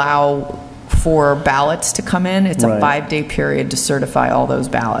to allow for ballots to come in. It's a 5-day period to certify all those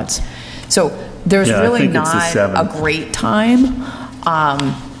ballots. So there's really not a great time.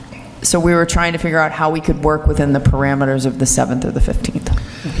 So we were trying to figure out how we could work within the parameters of the 7th or the 15th.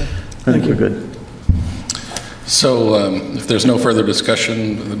 Okay. I think we're good. So if there's no further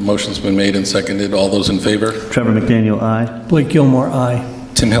discussion, the motion's been made and seconded. All those in favor? Trevor McDaniel, aye. Blake Gilmore, aye.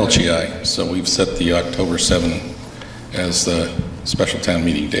 Tim Helchi, aye. So we've set the October 7 as the special town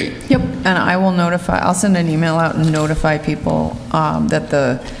meeting date. Yep, and I will notify, I'll send an email out and notify people that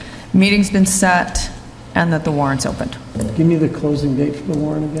the meeting's been set and that the warrant's opened. Give me the closing date for the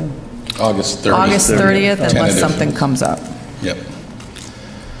warrant again. August 30th. August 30th, unless Tentative. something comes up. Yep.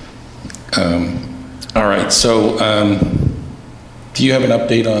 All right, so do you have an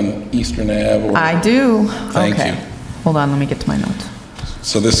update on Eastern Ave? I do. Thank okay. you. Hold on, let me get to my notes.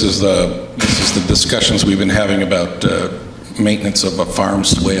 So this is the discussions we've been having about maintenance of a farm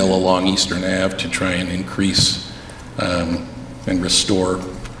swale along Eastern Ave to try and increase and restore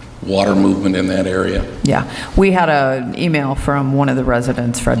water movement in that area. Yeah, we had an email from one of the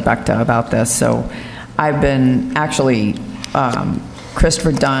residents, Fred Becta, about this. So I've been actually,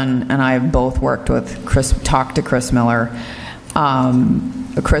 Christopher Dunn and I have both worked with talked to Chris Miller.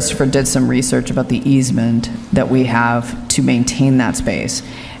 Christopher did some research about the easement that we have to maintain that space.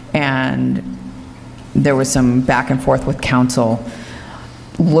 And there was some back and forth with council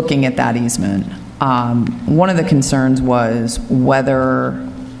looking at that easement. One of the concerns was whether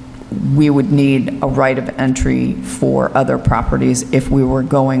we would need a right of entry for other properties if we were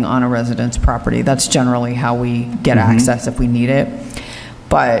going on a resident's property. That's generally how we get access if we need it.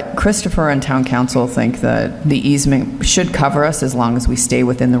 But Christopher and town council think that the easement should cover us as long as we stay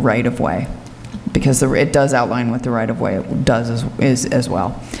within the right of way, because it does outline what the right of way does as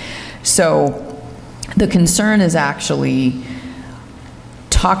well. So the concern is actually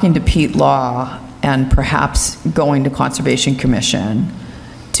talking to Pete Law and perhaps going to Conservation Commission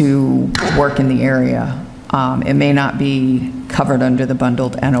to work in the area. It may not be covered under the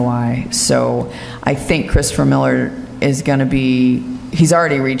bundled NOI. So I think Christopher Miller is going to be, he's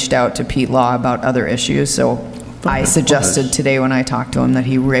already reached out to Pete Law about other issues. So I suggested today when I talked to him that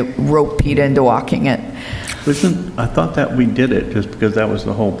he wrote Pete into walking it. I thought that we did it just because that was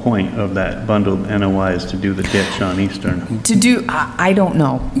the whole point of that bundled NOI, is to do the ditch on Eastern. To do, I don't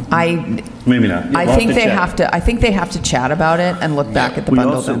know. Maybe not. I think they have to. I think they have to chat about it and look back at the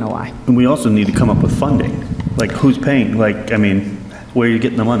bundled NOI. And we also need to come up with funding. Like, who's paying? Like, I mean, where are you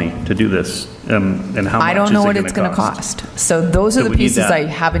getting the money to do this? And how much I don't know what it's going to cost. So those are the pieces I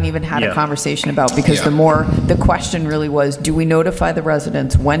haven't even had a conversation about, because the question really was, do we notify the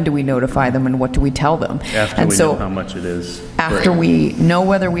residents? When do we notify them, and what do we tell them? After we know how much it is. After we know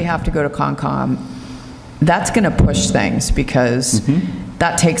whether we have to go to Concom, that's going to push things, because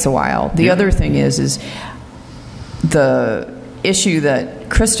that takes a while. The other thing is the issue that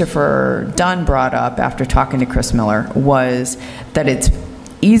Christopher Dunn brought up after talking to Chris Miller was that it's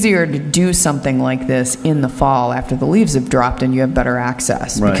easier to do something like this in the fall after the leaves have dropped and you have better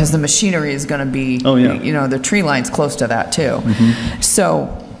access, because the machinery is going to be, you know, the tree line's close to that too.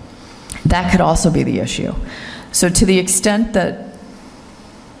 So that could also be the issue. So to the extent that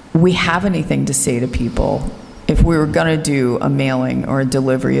we have anything to say to people, if we were going to do a mailing or a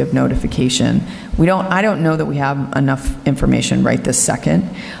delivery of notification, I don't know that we have enough information right this second,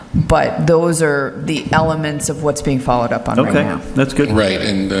 but those are the elements of what's being followed up on right now. That's good. Right,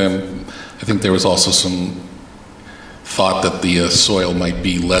 and I think there was also some thought that the soil might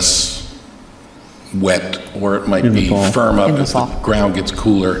be less wet, or it might be firm up as the ground gets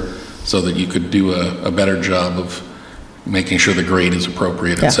cooler, so that you could do a better job of making sure the grade is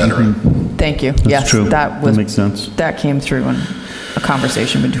appropriate, et cetera. Thank you. That's true. That makes sense. That came through in a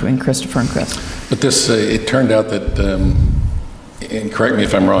conversation between Christopher and Chris. But this, it turned out that, and correct me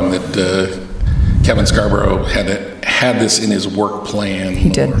if I'm wrong, that Kevin Scarborough had this in his work plan. He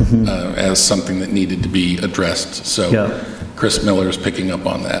did. As something that needed to be addressed. So Chris Miller is picking up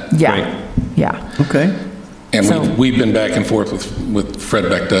on that. Yeah. Yeah. Okay. And we've been back and forth with Fred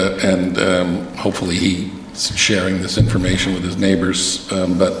Becta, and hopefully he's sharing this information with his neighbors.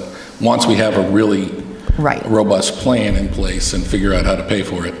 But once we have a really robust plan in place and figure out how to pay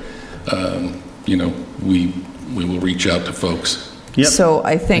for it, you know, we will reach out to folks. So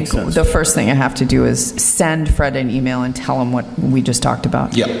I think the first thing I have to do is send Fred an email and tell him what we just talked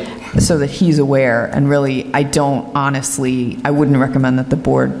about. So that he's aware. And really, I wouldn't recommend that the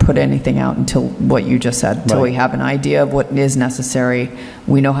board put anything out until what you just said, until we have an idea of what is necessary,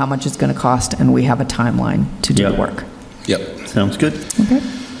 we know how much it's going to cost, and we have a timeline to do the work. Sounds good. Okay.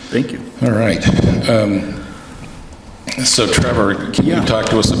 Thank you. All right. So Trevor, can you talk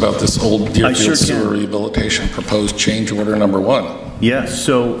to us about this old Deerfield sewer rehabilitation proposed change order number 1? Yes.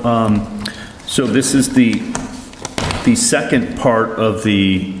 So this is the second part of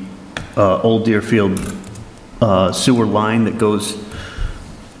the old Deerfield sewer line that goes.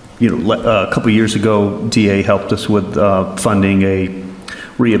 You know, a couple of years ago, DA helped us with funding a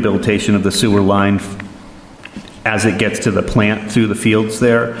rehabilitation of the sewer line as it gets to the plant through the fields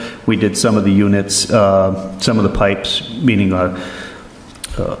there. We did some of the units, some of the pipes, meaning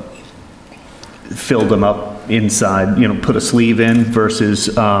filled them up inside, you know, put a sleeve in versus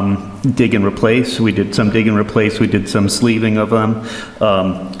dig and replace. We did some dig and replace, we did some sleeving of them.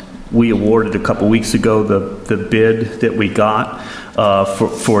 We awarded a couple weeks ago the bid that we got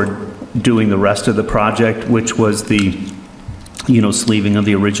for doing the rest of the project, which was the sleeving of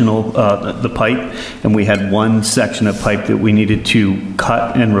the original, the pipe, and we had one section of pipe that we needed to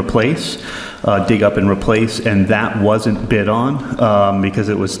cut and replace, dig up and replace, and that wasn't bid on because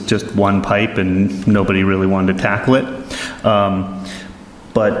it was just one pipe and nobody really wanted to tackle it.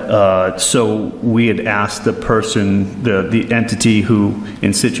 So we had asked the person, the entity who,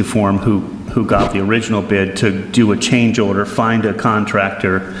 in situ form, who got the original bid to do a change order, find a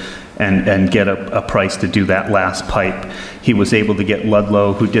contractor, and get a price to do that last pipe. He was able to get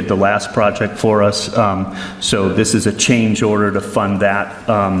Ludlow, who did the last project for us. So this is a change order to fund that,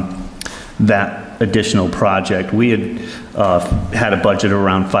 that additional project. We had a budget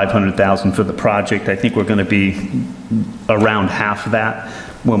around $500,000 for the project. I think we're going to be around half of that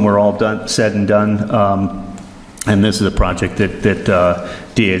when we're all said and done. And this is a project that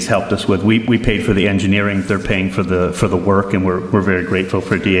DA has helped us with. We paid for the engineering; they're paying for the work, and we're very grateful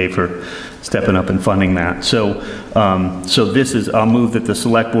for DA for stepping up and funding that. So this is. I'll move that the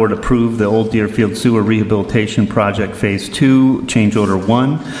Select Board approve the Old Deerfield Sewer Rehabilitation Project Phase 2, Change Order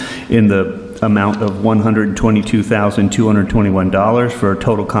 1, in the amount of $122,221 for a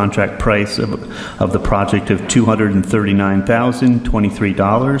total contract price of the project of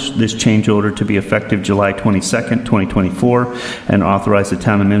 $239,023. This change order to be effective July 22nd, 2024, and authorize the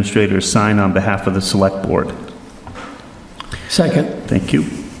town administrator to sign on behalf of the Select Board. Second. Thank you.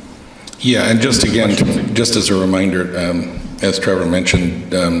 Yeah, and just again, just as a reminder, as Trevor mentioned,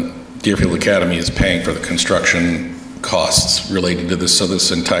 Deerfield Academy is paying for the construction costs related to this, so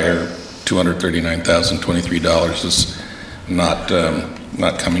this entire $239,023 is not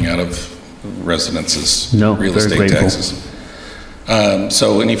coming out of residences' real estate taxes.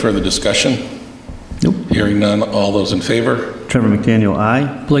 So any further discussion? Nope. Hearing none, all those in favor? Trevor McDaniel,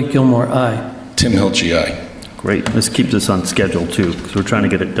 aye. Blake Gilmore, aye. Tim Hilchey, aye. Great. This keeps us on schedule too, because we're trying to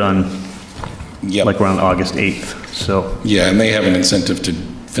get it done like around August 8th. So yeah, and they have an incentive to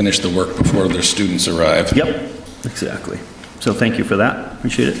finish the work before their students arrive. Yep, exactly. So thank you for that.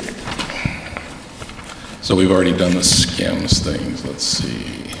 Appreciate it. So we've already done the SCAMS things. Let's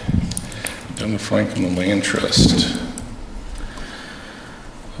see. Done the Franklin Land Trust.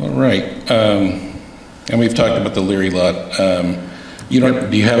 All right. And we've talked about the Leary lot. Do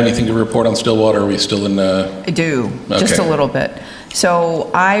you have anything to report on Stillwater? Are we still in I do, just a little bit. So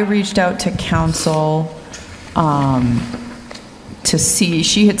I reached out to council to see,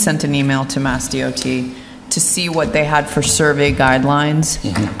 she had sent an email to Mass DOT to see what they had for survey guidelines.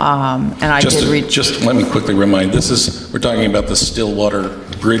 And I just let me quickly remind, we're talking about the Stillwater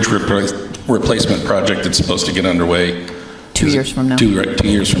Bridge replacement project that's supposed to get underway 2 years from now. 2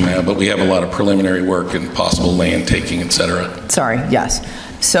 years from now, but we have a lot of preliminary work and possible land taking, et cetera. Sorry, yes.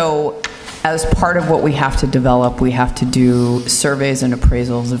 So as part of what we have to develop, we have to do surveys and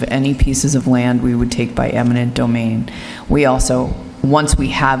appraisals of any pieces of land we would take by eminent domain. We also, once we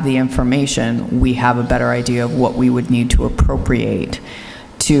have the information, we have a better idea of what we would need to appropriate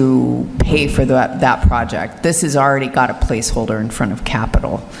to pay for that project. This has already got a placeholder in front of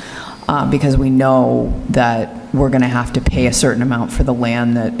capital because we know that we're going to have to pay a certain amount for the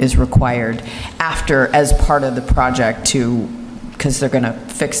land that is required as part of the project because they're going to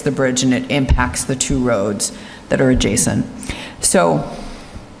fix the bridge and it impacts the two roads that are adjacent. So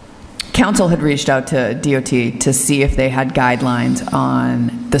council had reached out to DOT to see if they had guidelines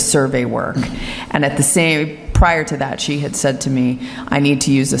on the survey work. And prior to that, she had said to me,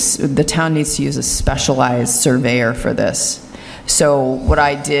 the town needs to use a specialized surveyor for this. So what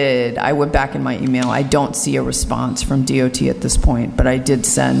I did, I went back in my email. I don't see a response from DOT at this point, but I did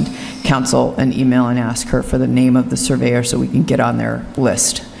send council an email and ask her for the name of the surveyor so we can get on their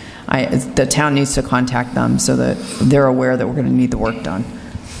list. The town needs to contact them so that they're aware that we're going to need the work done.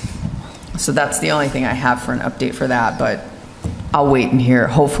 So that's the only thing I have for an update for that, but I'll wait and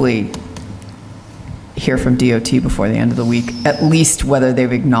hopefully hear from DOT before the end of the week, at least whether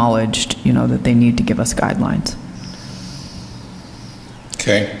they've acknowledged, that they need to give us guidelines.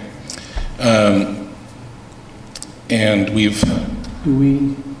 Okay. And Do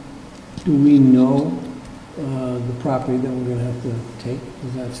we know the property that we're going to have to take?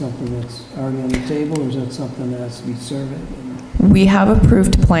 Is that something that's already on the table, or is that something that has to be surveyed? We have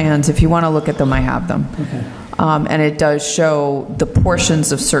approved plans. If you want to look at them, I have them. Okay. And it does show the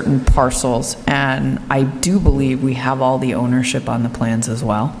portions of certain parcels, and I do believe we have all the ownership on the plans as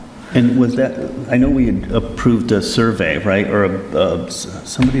well. And was that, I know we had approved a survey, right? Or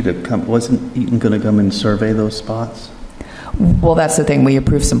somebody to come, wasn't Eaton going to come and survey those spots? Well, that's the thing. We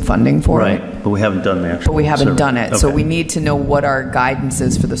approved some funding for it. Right, but we haven't done the actual But we haven't survey. done it. Okay. So we need to know what our guidance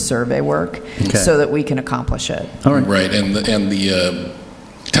is for the survey work so that we can accomplish it. All right. Right, and the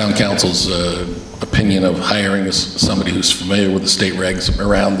town council's opinion of hiring somebody who's familiar with the state regs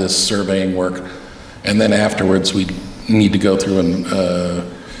around this surveying work, and then afterwards we need to go through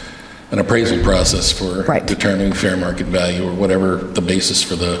an appraisal process for determining fair market value or whatever the basis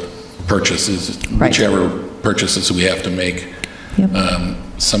for the purchase is, whichever purchases we have to make. Yep.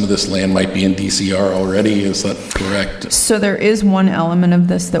 Some of this land might be in DCR already, is that correct? So there is one element of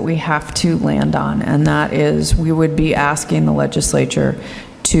this that we have to land on, and that is we would be asking the legislature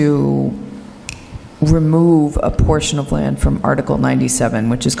to remove a portion of land from Article 97,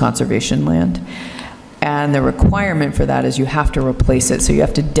 which is conservation land. And the requirement for that is you have to replace it. So you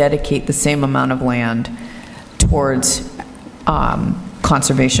have to dedicate the same amount of land towards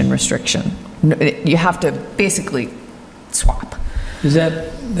conservation restriction. You have to basically swap. Is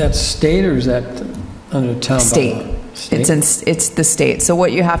that state or is that under town? State. It's the state. So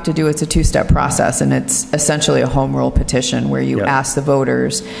what you have to do, it's a two-step process, and it's essentially a home rule petition where you ask the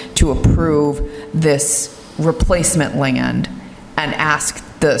voters to approve this replacement land and ask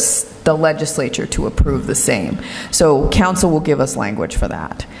the legislature to approve the same. So council will give us language for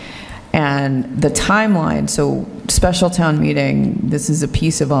that. And the timeline, so special town meeting, this is a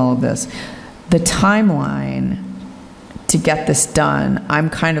piece of all of this. The timeline to get this done, I'm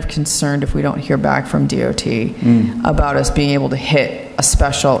kind of concerned if we don't hear back from DOT about us being able to hit a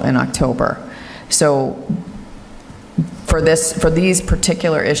special in October. So for these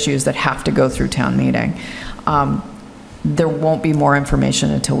particular issues that have to go through town meeting, there won't be more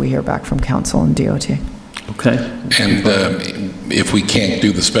information until we hear back from council and DOT. Okay. And if we can't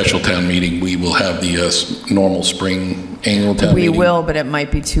do the special town meeting, we will have the normal spring annual town meeting. We will, but it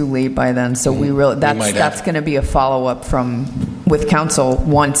might be too late by then. So that's going to be a follow-up with council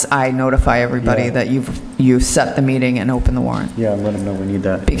once I notify everybody that you've set the meeting and open the warrant. Yeah, let them know we need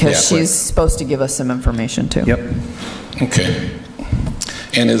that. Because she's supposed to give us some information too. Yep. Okay.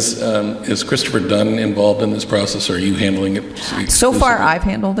 And is Christopher Dunn involved in this process, or are you handling it? So far, I've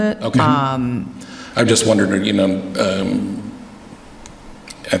handled it. Okay. I just wondered, you know,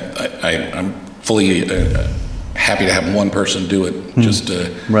 I'm fully happy to have one person do it. Just,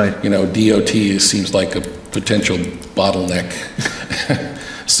 you know, DOT seems like a potential bottleneck.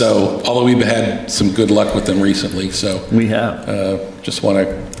 So, although we've had some good luck with them recently, so we have. Just want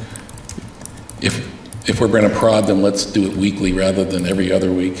to, if we're going to prod them, let's do it weekly rather than every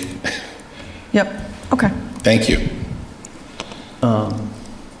other week. Yep. Okay. Thank you.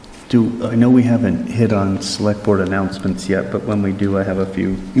 I know we haven't hit on select board announcements yet, but when we do, I have a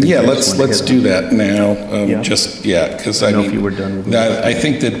few. Yeah, let's do that now. Because I know mean, if you were done with it. I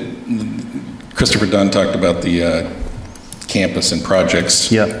think that Christopher Dunn talked about the campus and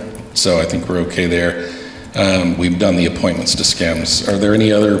projects. Yeah. So I think we're okay there. We've done the appointments to SCEMS. Are there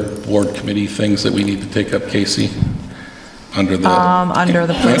any other board committee things that we need to take up, Casey? Under the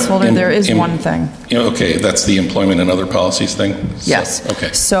placeholder, there is one thing. Okay, that's the employment and other policies thing? Yes.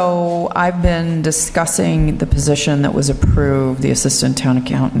 Okay. So I've been discussing the position that was approved, the assistant town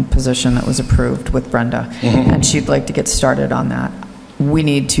accountant position that was approved with Brenda, and she'd like to get started on that. We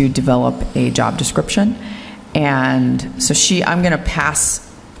need to develop a job description, and so I'm going to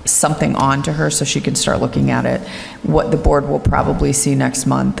pass something on to her so she can start looking at it. What the board will probably see next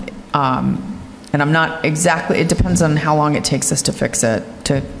month. And I'm not exactly, it depends on how long it takes us to fix it,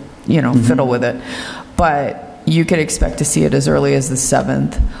 to, fiddle with it. But you could expect to see it as early as the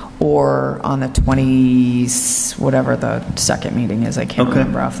 7th or on the 20s, whatever the second meeting is. I can't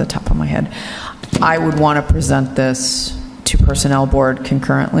remember off the top of my head. I would want to present this to personnel board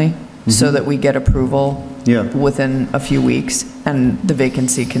concurrently so that we get approval within a few weeks and the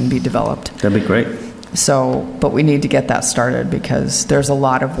vacancy can be developed. That'd be great. So, but we need to get that started because there's a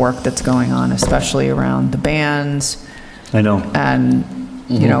lot of work that's going on, especially around the bands. I know. And,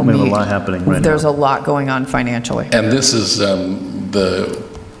 we have a lot happening right now. There's a lot going on financially. And this is the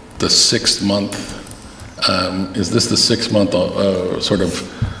 6th month. Is this the 6th month sort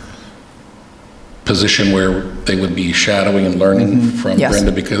of position where they would be shadowing and learning from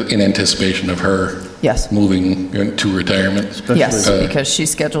Brenda because in anticipation of her moving to retirement? Because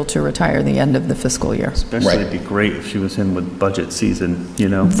she's scheduled to retire the end of the fiscal year. Especially it'd be great if she was in with budget season,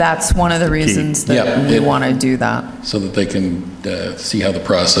 That's one of the reasons that we want to do that. So that they can see how the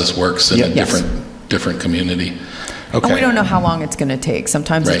process works in a different community. Okay. And we don't know how long it's going to take.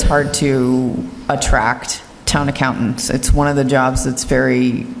 Sometimes it's hard to attract town accountants. It's one of the jobs that's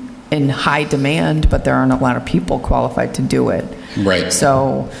very in high demand, but there aren't a lot of people qualified to do it. Right.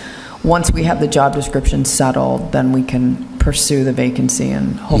 So once we have the job description settled, then we can pursue the vacancy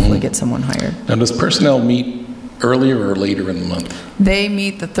and hopefully get someone hired. Now, does personnel meet earlier or later in the month? They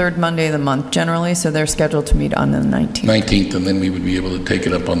meet the third Monday of the month generally, so they're scheduled to meet on the 19th. 19th, and then we would be able to take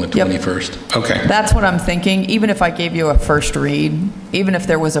it up on the 21st. Yep. Okay. That's what I'm thinking. Even if I gave you a first read, even if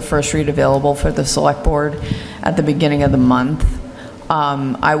there was a first read available for the select board at the beginning of the month,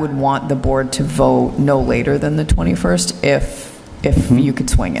 I would want the board to vote no later than the 21st if you could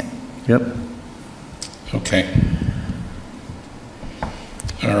swing it. Yep. Okay.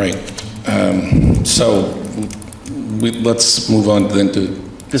 All right. So let's move on then to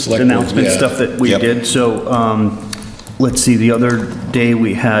this announcement stuff that we did. So let's see. The other day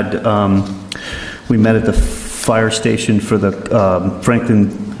we had we met at the fire station for the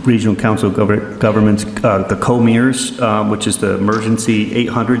Franklin Regional Council of Governments, the COMERS, which is the emergency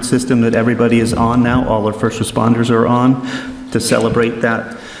 800 system that everybody is on now. All our first responders are on to celebrate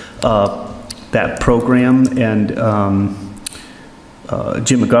that that program. And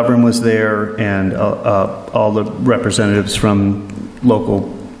Jim McGovern was there, and all the representatives from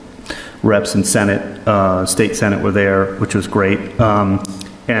local reps and Senate, state Senate were there, which was great.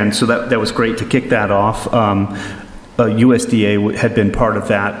 And so that was great to kick that off. USDA had been part of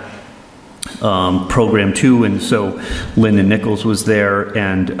that program too, and so Lyndon Nichols was there,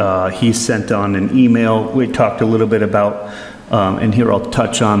 and he sent on an email. We talked a little bit about, and here I'll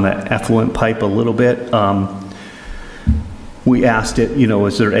touch on the effluent pipe a little bit. We asked it,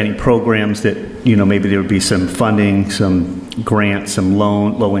 is there any programs that, maybe there would be some funding, some grants, some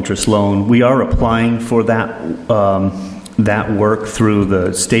loan, low interest loan. We are applying for that that work through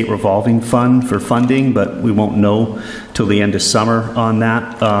the state revolving fund for funding, but we won't know till the end of summer on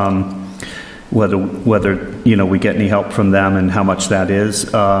that, whether we get any help from them and how much that is.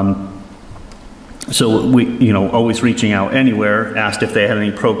 So we, always reaching out anywhere, asked if they had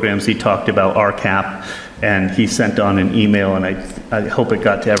any programs. He talked about RCAP, and he sent on an email, and I hope it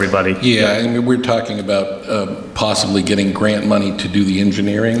got to everybody. Yeah, I mean, we're talking about possibly getting grant money to do the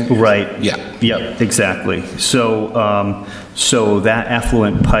engineering. Right. Yeah. Yep, exactly. So, so that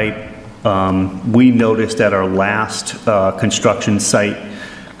effluent pipe, we noticed at our last construction site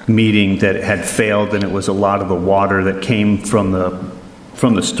meeting that it had failed, and it was a lot of the water that came from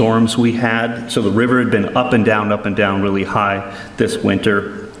the storms we had. So the river had been up and down really high this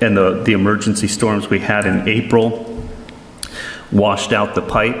winter, and the emergency storms we had in April washed out the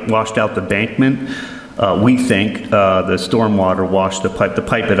pipe, washed out the bankment. We think the storm water washed the pipe. The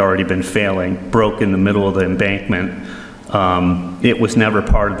pipe had already been failing, broke in the middle of the embankment. It was never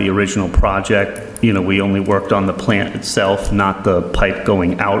part of the original project. We only worked on the plant itself, not the pipe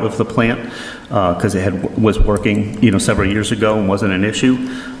going out of the plant, because it was working, several years ago and wasn't an issue.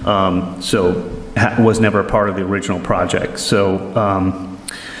 So was never part of the original project.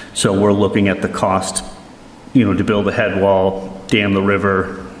 So we're looking at the cost, to build a head wall, dam the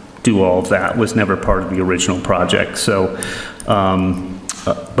river, do all of that. Was never part of the original project. So,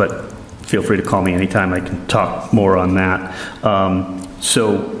 but feel free to call me anytime. I can talk more on that.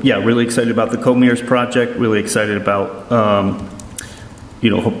 So yeah, really excited about the COMERS project. Really excited about,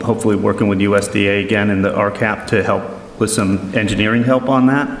 hopefully working with USDA again and the RCAP to help with some engineering help on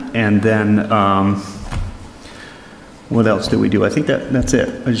that. And then, what else did we do? I think that's it.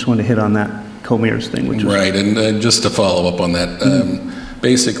 I just wanted to hit on that COMERS thing, which was right. And just to follow up on that,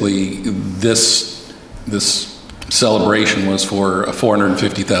 basically this celebration was for a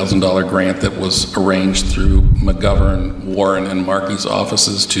 $450,000 grant that was arranged through McGovern, Warren, and Markey's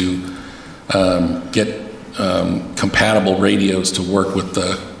offices to get compatible radios to work with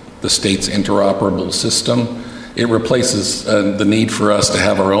the state's interoperable system. It replaces the need for us to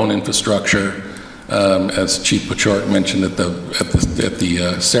have our own infrastructure. As Chief Pachort mentioned at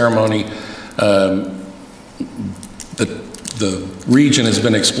the ceremony, the region has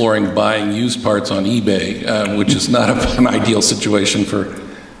been exploring buying used parts on eBay, which is not an ideal situation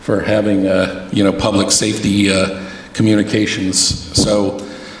for having public safety communications. So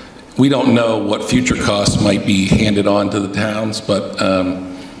we don't know what future costs might be handed on to the towns, but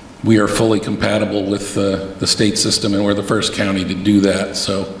we are fully compatible with the state system, and we're the first county to do that.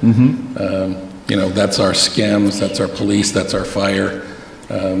 So. That's our SCEMS, that's our police, that's our fire,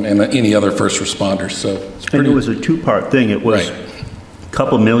 and any other first responders. So it's pretty. And it was a two-part thing. It was a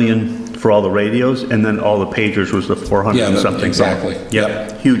couple million for all the radios, and then all the pagers was the 400 something. Exactly.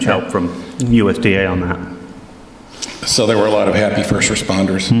 Yeah, huge help from USDA on that. So there were a lot of happy first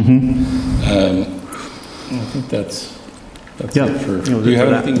responders. I think that's it for. Do you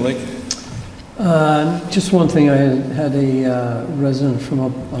have anything, Blake? Just one thing, I had a resident from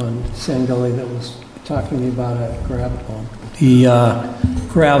up on Sand Gully that was talking to me about a gravel. The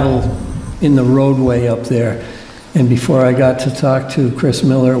gravel in the roadway up there, and before I got to talk to Chris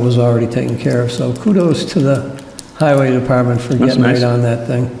Miller, it was already taken care of. So kudos to the highway department for getting nice. right on that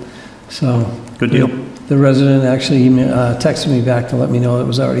thing. So. Good deal. The resident actually texted me back to let me know it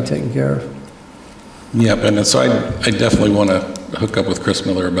was already taken care of. Yep, and so I definitely want to hook up with Chris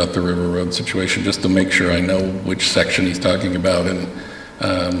Miller about the River Road situation, just to make sure I know which section he's talking about, and,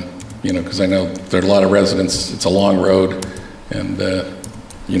 you know, because I know there are a lot of residents, it's a long road, and,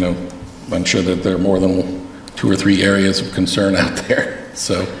 you know, I'm sure that there are more than 2 or 3 areas of concern out there,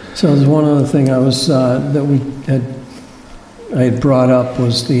 so. So there's one other thing I was, I had brought up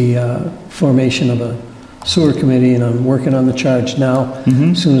was the formation of a sewer committee, and I'm working on the charge now.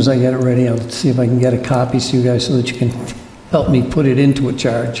 As soon as I get it ready, I'll see if I can get a copy to you guys so that you can help me put it into a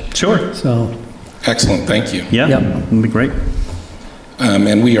charge. Sure. So. Excellent, thank you. Yeah, Yep. that'd be great.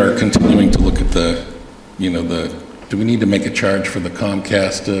 And we are continuing to look at the, you know, do we need to make a charge for the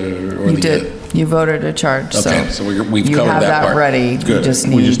Comcast or You the? did. You voted a charge, so. Okay, so we've You covered have that part. that ready. Good. We just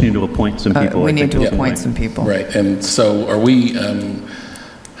We just need to appoint some people. we I need think, to is appoint the some people. Right, and so are we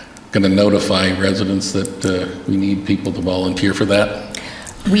going to notify residents that we need people to volunteer for that?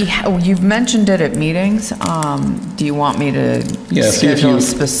 You've mentioned it at meetings. Do you want me to Yeah, see if schedule you- a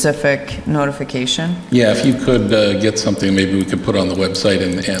specific notification? Yeah, if you could get something, maybe we could put on the website,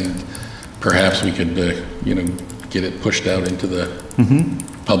 and perhaps we could, you know, get it pushed out into the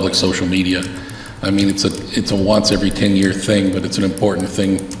public social media. I mean, it's a once every 10-year thing, but it's an important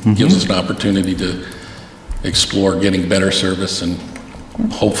thing. Gives us an opportunity to explore getting better service, and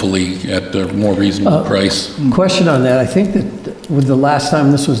hopefully at a more reasonable price. Question on that. I think that with the last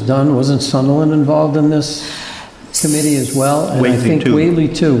time this was done, wasn't Sunderland involved in this committee as well? And I Whately think too. Whately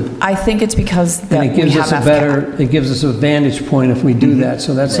too. I think it's because that And it gives us a FCAT. it gives us a vantage point if we do that.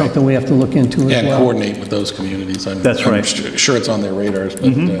 So that's Right. something we have to look into as And well. coordinate with those communities. That's right. I'm sure it's on their radars,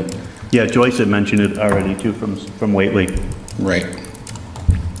 but, Yeah, Joyce had mentioned it already too from Whately. right.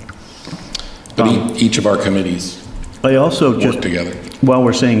 But each of our committees I also work just, together. while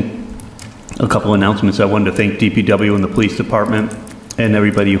we're saying a couple announcements, I wanted to thank DPW and the police department and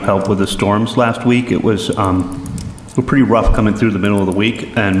everybody who helped with the storms last week. It was pretty rough coming through the middle of the week,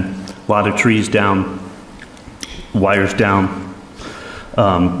 and a lot of trees down, wires down.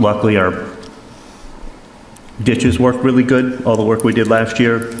 Luckily, our ditches worked really good, all the work we did last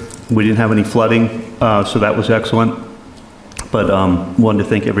year. We didn't have any flooding, so that was excellent. But wanted to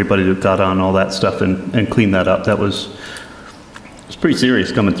thank everybody that got on all that stuff and cleaned that up. That was pretty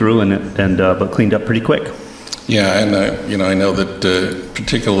serious coming through, but cleaned up pretty quick. Yeah, and you know, I know that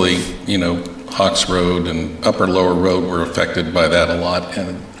particularly, you know, Hawks Road and Upper Lower Road were affected by that a lot,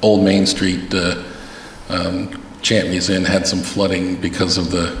 and Old Main Street, Champneys Inn had some flooding because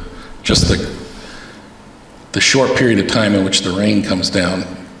of the short period of time in which the rain comes down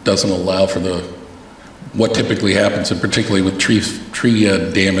doesn't allow for what typically happens, and particularly with tree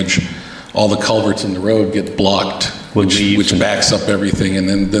damage, all the culverts in the road get blocked, which backs up everything, and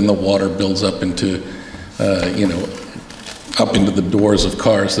then the water builds up into, you know, up into the doors of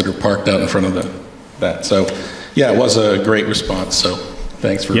cars that are parked out in front of that. So, yeah, it was a great response, so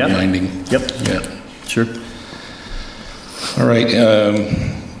thanks for reminding. Yep. Yeah. Sure. All right.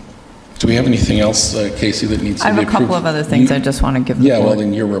 Do we have anything else, Casey, that needs to be approved? I have a couple of other things I just want to give the board. Yeah, well,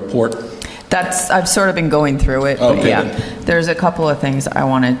 in your report. I've sort of been going through it, but Okay, yeah. then. There's a couple of things I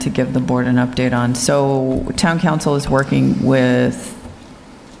wanted to give the board an update on. So Town Council is working with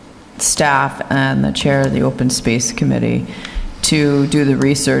staff and the chair of the Open Space Committee to do the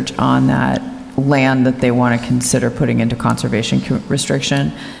research on that land that they want to consider putting into conservation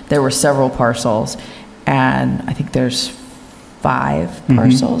restriction. There were several parcels, and I think there's 5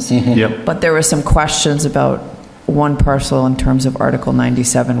 parcels. Yep. But there were some questions about one parcel in terms of Article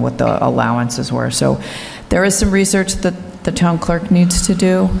 97, what the allowances were. So there is some research that the town clerk needs to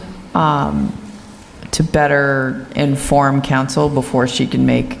do to better inform council before she can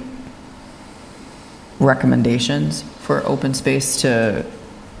make recommendations for open space to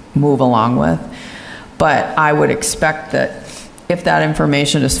move along with. But I would expect that if that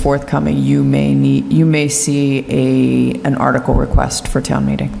information is forthcoming, you may see an article request for town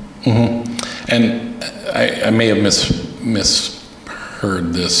meeting. And I may have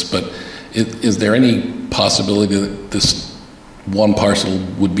misheard this, but is there any possibility that this one parcel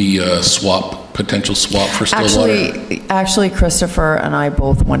would be a potential swap for Stillwater? Actually, Christopher and I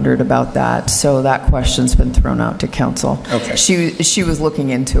both wondered about that, so that question's been thrown out to council. Okay. She was looking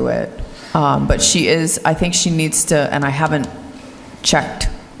into it, but I think she needs to, and I haven't checked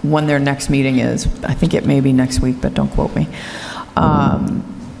when their next meeting is. I think it may be next week, but don't quote me.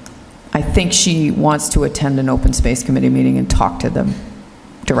 I think she wants to attend an open space committee meeting and talk to them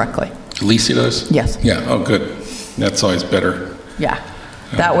directly. Lisa does? Yes. Yeah, oh, good. That's always better. Yeah.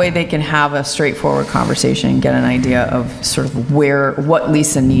 That way they can have a straightforward conversation and get an idea of sort of what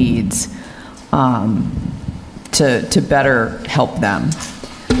Lisa needs to better help them.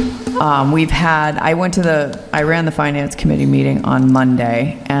 I ran the Finance Committee meeting on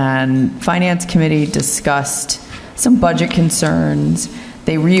Monday, and Finance Committee discussed some budget concerns.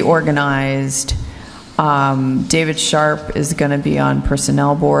 They reorganized. David Sharp is going to be on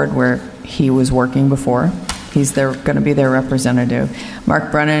Personnel Board, where he was working before. He's going to be their representative.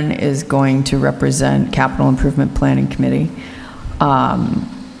 Mark Brennan is going to represent Capital Improvement Planning Committee.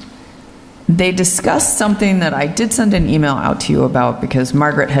 They discussed something that I did send an email out to you about, because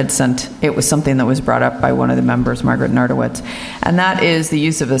Margaret had it was something that was brought up by one of the members, Margaret Nardowitz, and that is the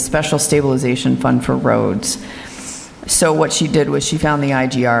use of a special stabilization fund for roads. So what she did was she found the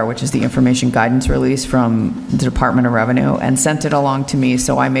IGR, which is the information guidance release from the Department of Revenue, and sent it along to me,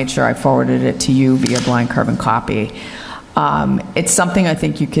 so I made sure I forwarded it to you via blind carbon copy. It's something I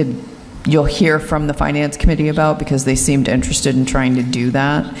think you'll hear from the Finance Committee about, because they seemed interested in trying to do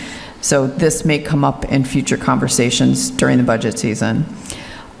that. So this may come up in future conversations during the budget season.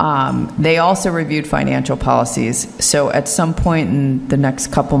 They also reviewed financial policies. So at some point in the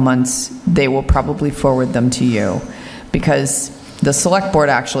next couple months, they will probably forward them to you, because the select board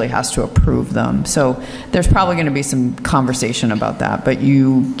actually has to approve them. So there's probably going to be some conversation about that, but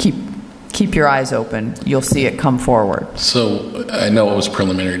you keep your eyes open. You'll see it come forward. So I know it was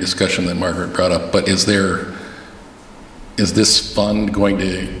preliminary discussion that Margaret brought up, but is this fund going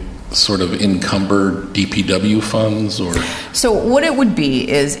to sort of encumber DPW funds, or? So what it would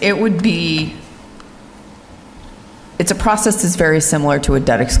be is it's a process that's very similar to a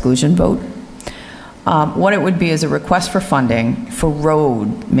debt exclusion vote. What it would be is a request for funding for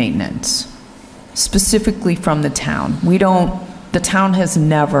road maintenance, specifically from the town. The town has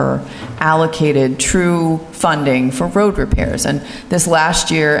never allocated true funding for road repairs. And this last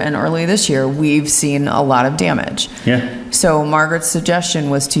year and early this year, we've seen a lot of damage. Yeah. So Margaret's suggestion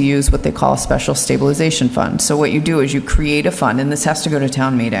was to use what they call a special stabilization fund. So what you do is you create a fund, and this has to go to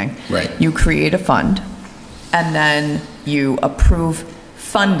town meeting. Right. You create a fund, and then you approve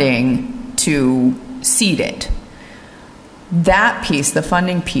funding to seed it. That piece, the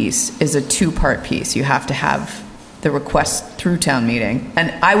funding piece, is a two-part piece. You have to have the request through town meeting.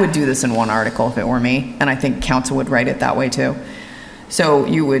 And I would do this in one article if it were me, and I think council would write it that way too. So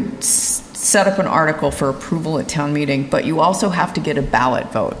you would set up an article for approval at town meeting, but you also have to get a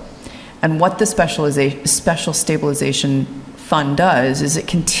ballot vote. And what the special stabilization fund does is it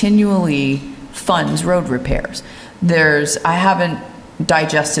continually funds road repairs. I haven't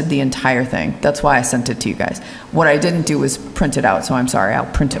digested the entire thing. That's why I sent it to you guys. What I didn't do was print it out, so I'm sorry,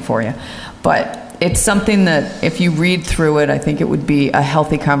 I'll print it for you. But it's something that if you read through it, I think it would be a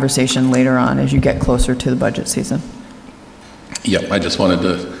healthy conversation later on as you get closer to the budget season. Yep, I just wanted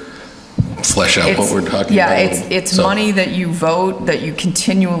to flesh out what we're talking about. Yeah, it's money that you vote, that you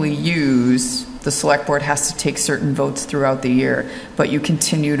continually use. The select board has to take certain votes throughout the year, but you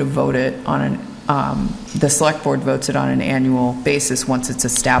continue to vote it on the select board votes it on an annual basis once it's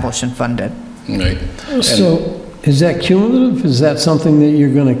established and funded. Right. So is that cumulative? Is that something that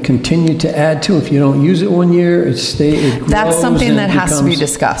you're going to continue to add to? If you don't use it one year, it grows? That's something and that has to be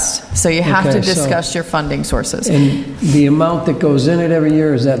discussed. So you have to discuss your funding sources. And the amount that goes in it every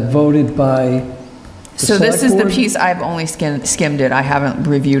year, is that voted by the So this is select the board? piece I've only skimmed it. I haven't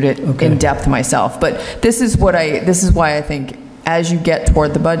reviewed it in depth myself. But this is why I think as you get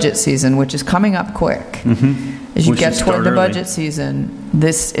toward the budget season, which is coming up quick, as you get toward the budget season,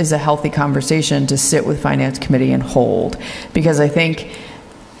 this is a healthy conversation to sit with Finance Committee and hold. Because I think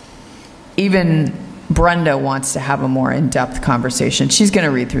even Brenda wants to have a more in-depth conversation. She's going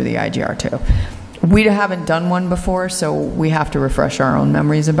to read through the IGR too. We haven't done one before, so we have to refresh our own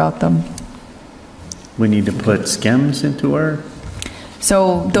memories about them. We need to put skims into our...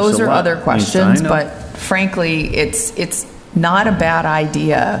 So those So are what? other Means questions, I know. but frankly, it's not a bad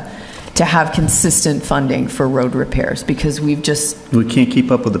idea to have consistent funding for road repairs, because We can't keep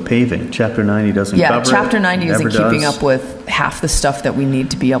up with the paving. Chapter 90 doesn't cover it. Chapter 90 isn't Never keeping does. up with half the stuff that we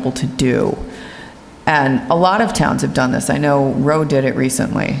need to be able to do. And a lot of towns have done this. I know Roe did it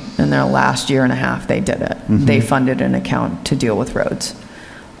recently. In their last year and a half, they did it. They funded an account to deal with roads.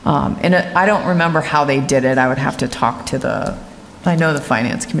 And I don't remember how they did it. I would have to talk to I know the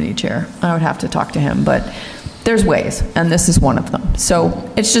Finance Committee chair. I would have to talk to him, but there's ways, and this is one of them.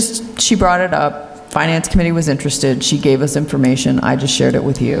 So it's just, she brought it up. Finance Committee was interested. She gave us information. I just shared it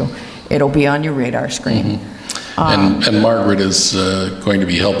with you. It'll be on your radar screen. And Margaret is going to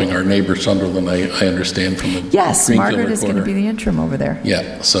be helping our neighbor Sunderland, I understand from the Yes, Greenfield Margaret is going to Recorder. be the interim over there.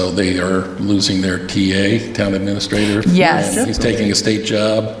 Yeah, so they are losing their TA, town administrator. Yes. And he's taking a state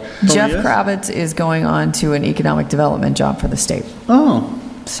job. Jeff yes? Kravitz is going on to an economic development job for the state. Oh,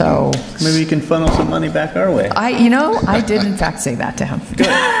 So maybe you can funnel some money back our way. I did in fact say that to him.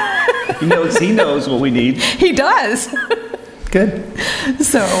 He knows what we need. He does. Good.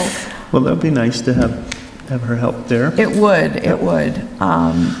 So Well, that'd be nice to have her help there. it would.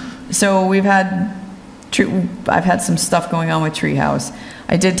 So I've had some stuff going on with Treehouse.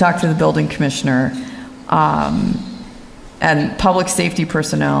 I did talk to the building commissioner, and public safety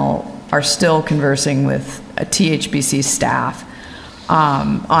personnel are still conversing with a THBC staff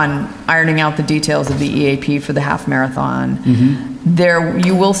on ironing out the details of the EAP for the half marathon. There,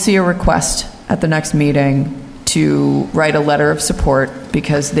 you will see a request at the next meeting to write a letter of support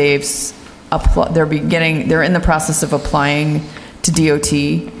because they're in the process of applying to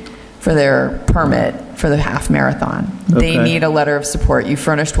DOT for their permit for the half marathon. They Okay. need a letter of support. You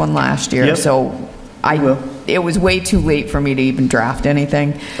furnished one last year, Yep. so will. it was way too late for me to even draft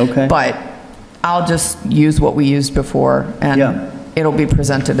anything. Okay. But I'll just use what we used before, and Yeah. it'll be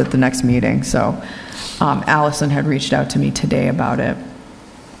presented at the next meeting. So Allison had reached out to me today about it.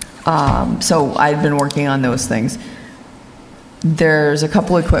 So I've been working on those things. There's a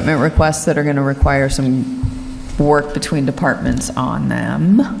couple equipment requests that are going to require some work between departments on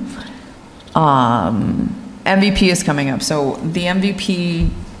them. MVP is coming up. So the MVP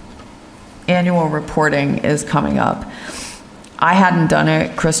annual reporting is coming up. I hadn't done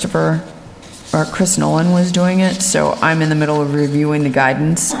it. Chris Nolan was doing it, so I'm in the middle of reviewing the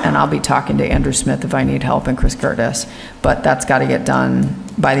guidance, and I'll be talking to Andrew Smith if I need help and Chris Curtis. But that's got to get done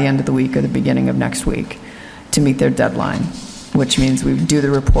by the end of the week or the beginning of next week to meet their deadline, which means we do the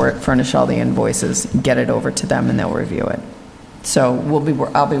report, furnish all the invoices, get it over to them, and they'll review it. So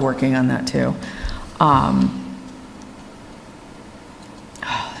I'll be working on that too.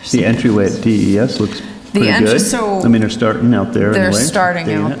 The entryway at DES looks pretty good. So I mean, they're starting out there they're anyway.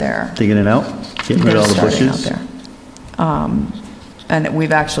 starting out there. Digging it out, getting rid of all the They're starting bushes. out there. And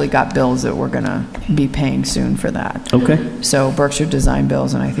we've actually got bills that we're going to be paying soon for that. Okay. So Berkshire Design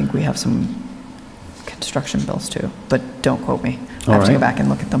bills, and I think we have some construction bills too, but don't quote me. I have to go back and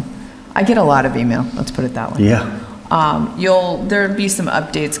look at them. I get a lot of email, let's put it that way. Yeah. There'll be some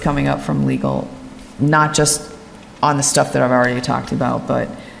updates coming up from legal, not just on the stuff that I've already talked about, but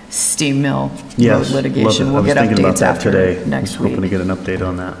Steam Mill road litigation. We'll get updates after today. next Hoping to week. get an update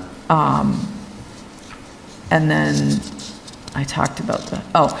on that. And then I talked about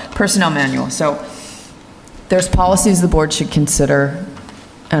personnel manual. So there's policies the board should consider,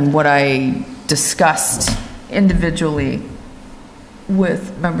 and what I discussed individually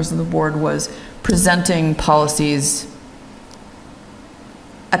with members of the board was presenting policies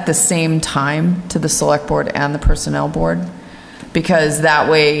at the same time to the select board and the personnel board, because that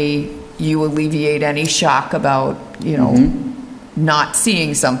way you alleviate any shock about, not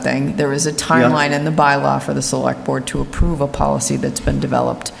seeing something. There is a timeline in the bylaw for the select board to approve a policy that's been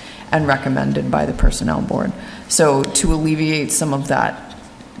developed and recommended by the personnel board. So to alleviate some of that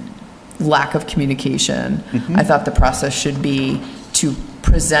lack of communication, I thought the process should be to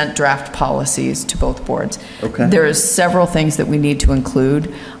present draft policies to both boards. Okay. There's several things that we need to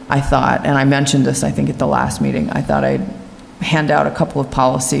include. I thought, and I mentioned this, I think, at the last meeting, I thought I'd hand out a couple of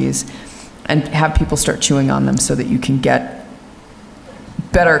policies and have people start chewing on them so that you can get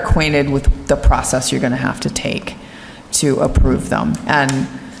better acquainted with the process you're going to have to take to approve them. And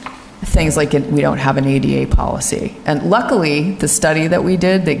things like we don't have an ADA policy. And luckily, the study that we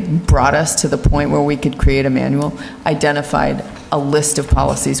did, they brought us to the point where we could create a manual, identified a list of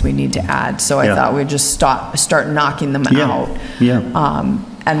policies we need to add. So I thought we'd just start knocking them out.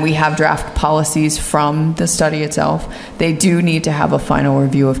 And we have draft policies from the study itself. They do need to have a final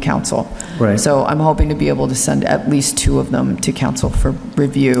review of council. Right. So I'm hoping to be able to send at least 2 of them to council for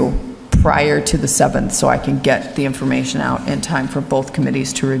review prior to the 7th, so I can get the information out in time for both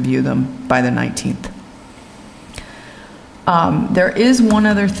committees to review them by the 19th. There is one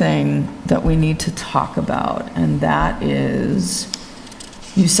other thing that we need to talk about, and that is,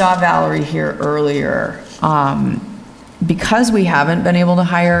 you saw Valerie here earlier. Because we haven't been able to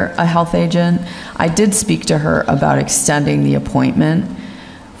hire a health agent, I did speak to her about extending the appointment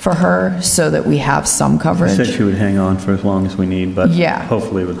for her so that we have some coverage. She said she would hang on for as long as we need, but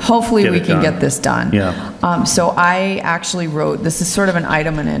hopefully we can get this done. Yeah. So I actually wrote, this is sort of an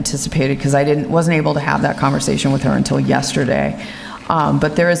item unanticipated because I wasn't able to have that conversation with her until yesterday.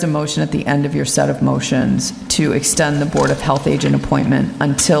 But there is a motion at the end of your set of motions to extend the Board of Health agent appointment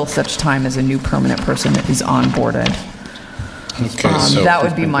until such time as a new permanent person is onboarded. Okay, so That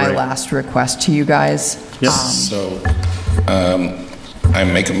would be my last request to you guys. Yep. I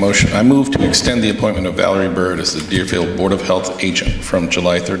make a motion. I move to extend the appointment of Valerie Bird as the Deerfield Board of Health agent from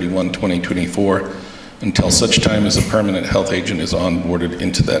July 31, 2024, until such time as a permanent health agent is onboarded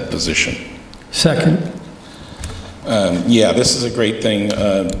into that position. Second. Yeah, this is a great thing.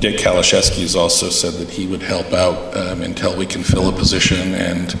 Dick Kalashewski has also said that he would help out until we can fill a position,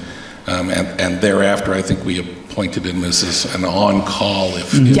 and thereafter, I think we appointed him as an on-call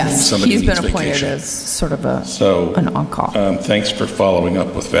if Yes, somebody he's needs been appointed vacation. as sort of an on-call. Thanks for following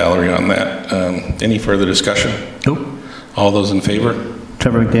up with Valerie on that. Any further discussion? Nope. All those in favor?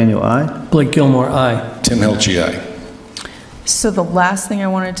 Trevor McDaniel, aye. Blake Gilmore, aye. Tim Hilchey, aye. So the last thing I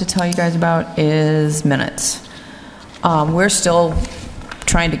wanted to tell you guys about is minutes. We're still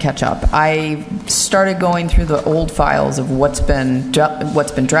trying to catch up. I started going through the old files of what's been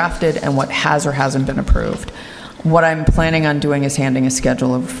drafted and what has or hasn't been approved. What I'm planning on doing is handing a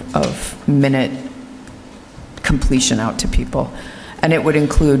schedule of minute completion out to people. And it would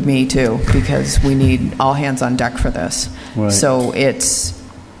include me too, because we need all hands on deck for this. Right. So it's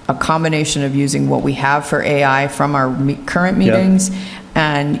a combination of using what we have for AI from our current meetings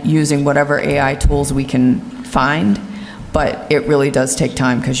and using whatever AI tools we can find. But it really does take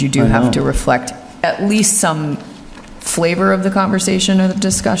time because you do have to reflect at least some flavor of the conversation or the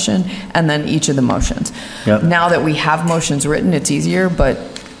discussion, and then each of the motions. Yep. Now that we have motions written, it's easier, but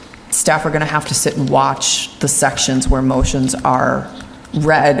staff are going to have to sit and watch the sections where motions are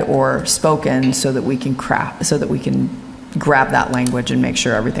read or spoken so that we can grab that language and make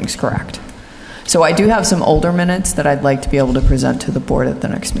sure everything's correct. So I do have some older minutes that I'd like to be able to present to the board at the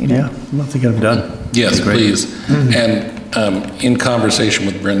next meeting. Yeah, I'd love to get them done. Yes, please. And in conversation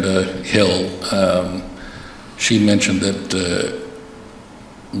with Brenda Hill, she mentioned that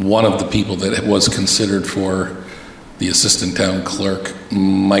one of the people that was considered for the assistant town clerk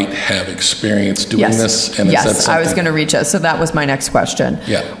might have experience doing this. And yes, is that something? I was going to reach out. So that was my next question.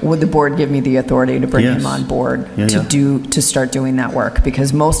 Yeah. Would the board give me the authority to bring him on board to start doing that work?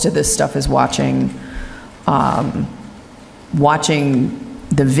 Because most of this stuff is watching the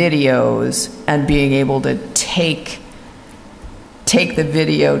videos and being able to take the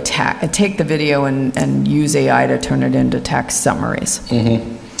video and use AI to turn it into text summaries.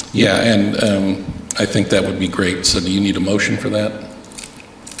 Mm-hmm. Yeah, and I think that would be great. So do you need a motion for that?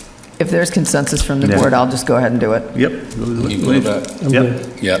 If there's consensus from the board, I'll just go ahead and do it. Yep. You believe that?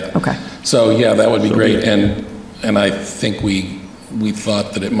 Yep. Yeah. Okay. So yeah, that would be great. And I think we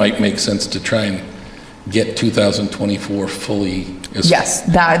thought that it might make sense to try and get 2024 fully. Yes,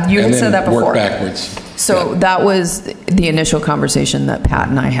 that you had said that before. Work backwards. So that was the initial conversation that Pat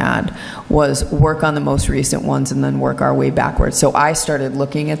and I had, was work on the most recent ones and then work our way backwards. So I started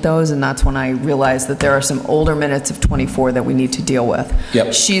looking at those, and that's when I realized that there are some older minutes of 24 that we need to deal with.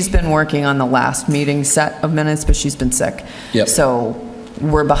 Yep. She's been working on the last meeting set of minutes, but she's been sick. Yep. So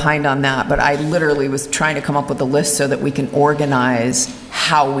we're behind on that, but I literally was trying to come up with a list so that we can organize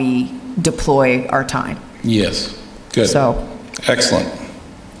how we deploy our time. Yes, good. So. Excellent.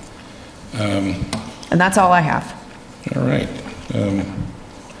 And that's all I have. All right.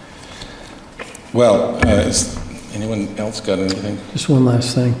 Well, has anyone else got anything? Just one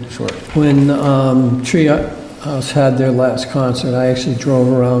last thing. Sure. When Treehouse had their last concert, I actually drove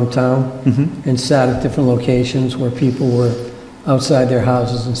around town and sat at different locations where people were outside their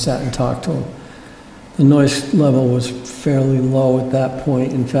houses and sat and talked to them. The noise level was fairly low at that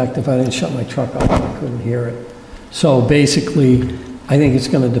point. In fact, if I didn't shut my truck off, I couldn't hear it. So basically, I think it's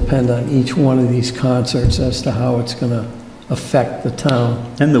going to depend on each one of these concerts as to how it's going to affect the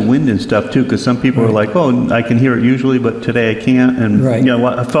town. And the wind and stuff too, because some people are like, oh, I can hear it usually, but today I can't. And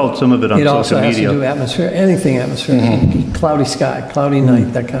I felt some of it on social media. It also has to do atmosphere, anything atmospheric, cloudy sky, cloudy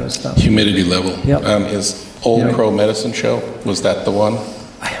night, that kind of stuff. Humidity level. Yep. Is Old Crow Medicine Show, was that the one?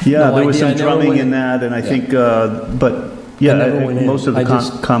 Yeah, there was some drumming in that, and I think, but yeah, most of the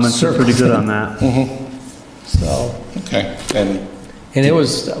comments are pretty good on that. So. Okay. And it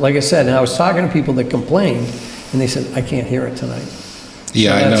was, like I said, and I was talking to people that complained, and they said, I can't hear it tonight.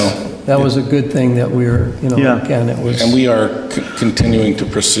 Yeah, so I know. That was a good thing that we were, again, it was. And we are continuing to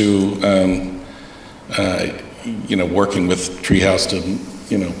pursue, working with Treehouse to,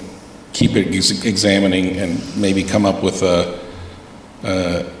 keep it examining and maybe come up with a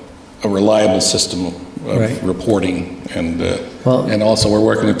reliable system of reporting. And also we're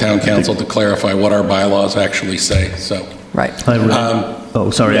working with town council to clarify what our bylaws actually say. So. Right.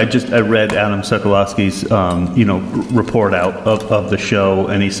 sorry, I read Adam Sokolowski's, report out of the show,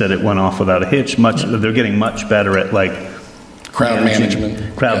 and he said it went off without a hitch. They're getting much better at like Crowd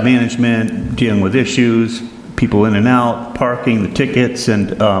management, dealing with issues, people in and out, parking, the tickets, and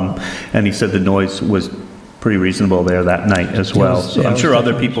he said the noise was pretty reasonable there that night as well. So I'm sure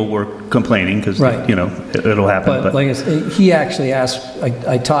other people were complaining because, it'll happen. But like I said, he actually asked,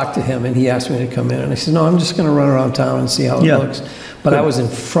 I talked to him and he asked me to come in and I said, no, I'm just going to run around town and see how it looks. But I was in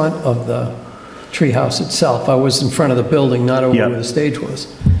front of the treehouse itself. I was in front of the building, not over where the stage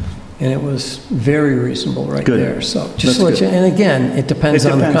was. And it was very reasonable right there. So just to let you, and again, it depends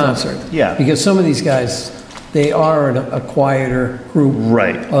on the concert. Because some of these guys, they are a quieter group,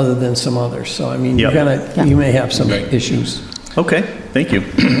 other than some others. So I mean, you may have some issues. Okay, thank you,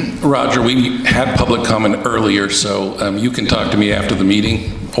 Roger. We had public comment earlier, so you can talk to me after the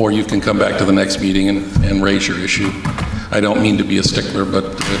meeting, or you can come back to the next meeting and raise your issue. I don't mean to be a stickler, but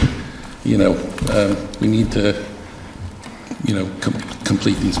we need to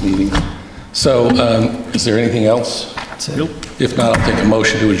complete these meetings. So, is there anything else? That's it. If not, I'll take a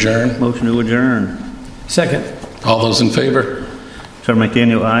motion to adjourn. Motion to adjourn. Second. All those in favor? Trevor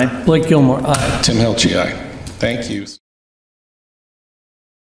McDaniel, aye. Blake Gilmore, aye. Tim Hilchey, aye. Thank you.